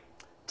 All right,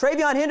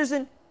 Travion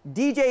Henderson,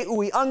 DJ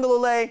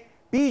Uiagalelei,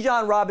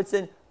 Bijan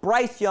Robinson,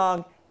 Bryce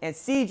Young, and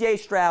C.J.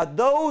 Stroud.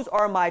 Those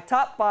are my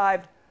top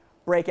 5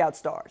 breakout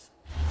stars.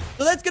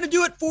 So that's going to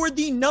do it for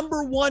the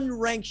number 1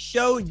 ranked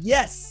show.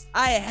 Yes,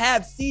 I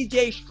have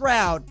C.J.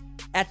 Stroud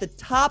at the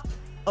top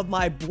of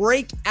my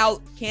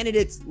breakout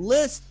candidates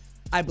list.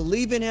 I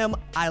believe in him.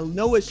 I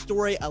know his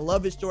story. I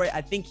love his story. I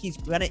think he's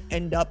going to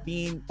end up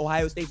being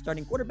Ohio State's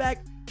starting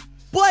quarterback.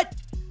 But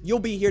you'll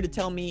be here to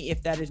tell me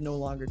if that is no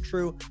longer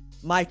true.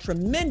 My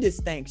tremendous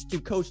thanks to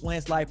Coach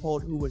Lance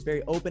Leipold, who was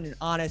very open and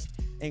honest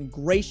and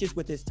gracious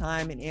with his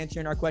time and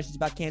answering our questions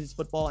about Kansas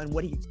football and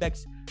what he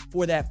expects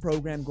for that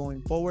program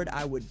going forward.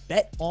 I would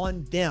bet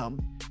on them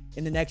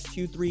in the next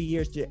 2-3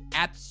 years to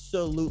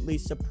absolutely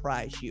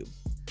surprise you.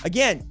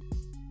 Again,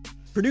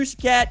 producer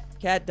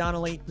Kat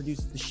Donnelly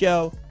produces the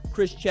show.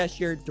 Chris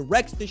Cheshire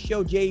directs the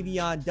show.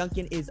 Javion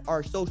Duncan is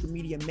our social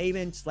media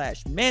maven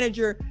 /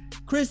 manager.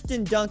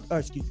 Kristen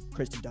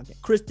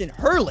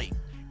Hurley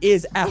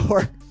is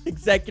our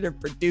executive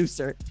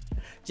producer.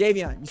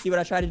 Javion, you see what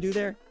I tried to do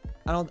there?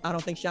 I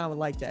don't think Sean would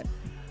like that.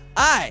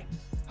 I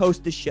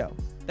host the show.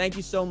 Thank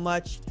you so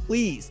much.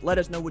 Please let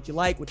us know what you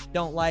like, what you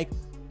don't like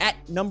at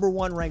number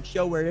 1 ranked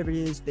show, wherever it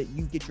is that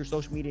you get your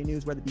social media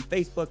news, whether it be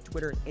Facebook,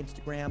 Twitter,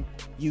 Instagram,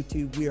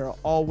 YouTube. We are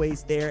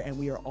always there and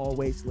we are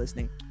always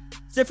listening.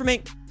 That's it for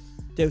me.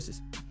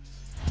 Deuces.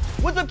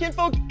 What's up,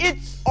 kinfolk?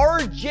 It's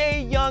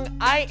RJ Young.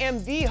 I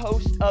am the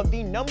host of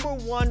the number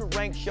 1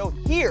 ranked show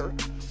here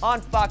on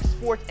Fox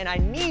Sports, and I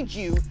need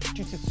you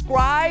to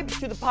subscribe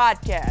to the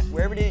podcast,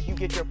 wherever it is you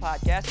get your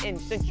podcast. And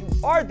since you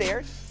are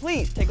there,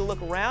 please take a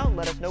look around.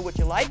 Let us know what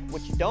you like,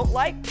 what you don't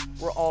like.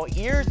 We're all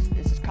ears.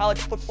 This is college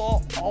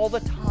football all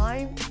the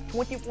time,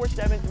 24/7,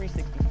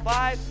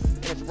 365,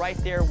 and it's right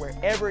there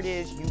wherever it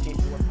is you get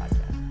your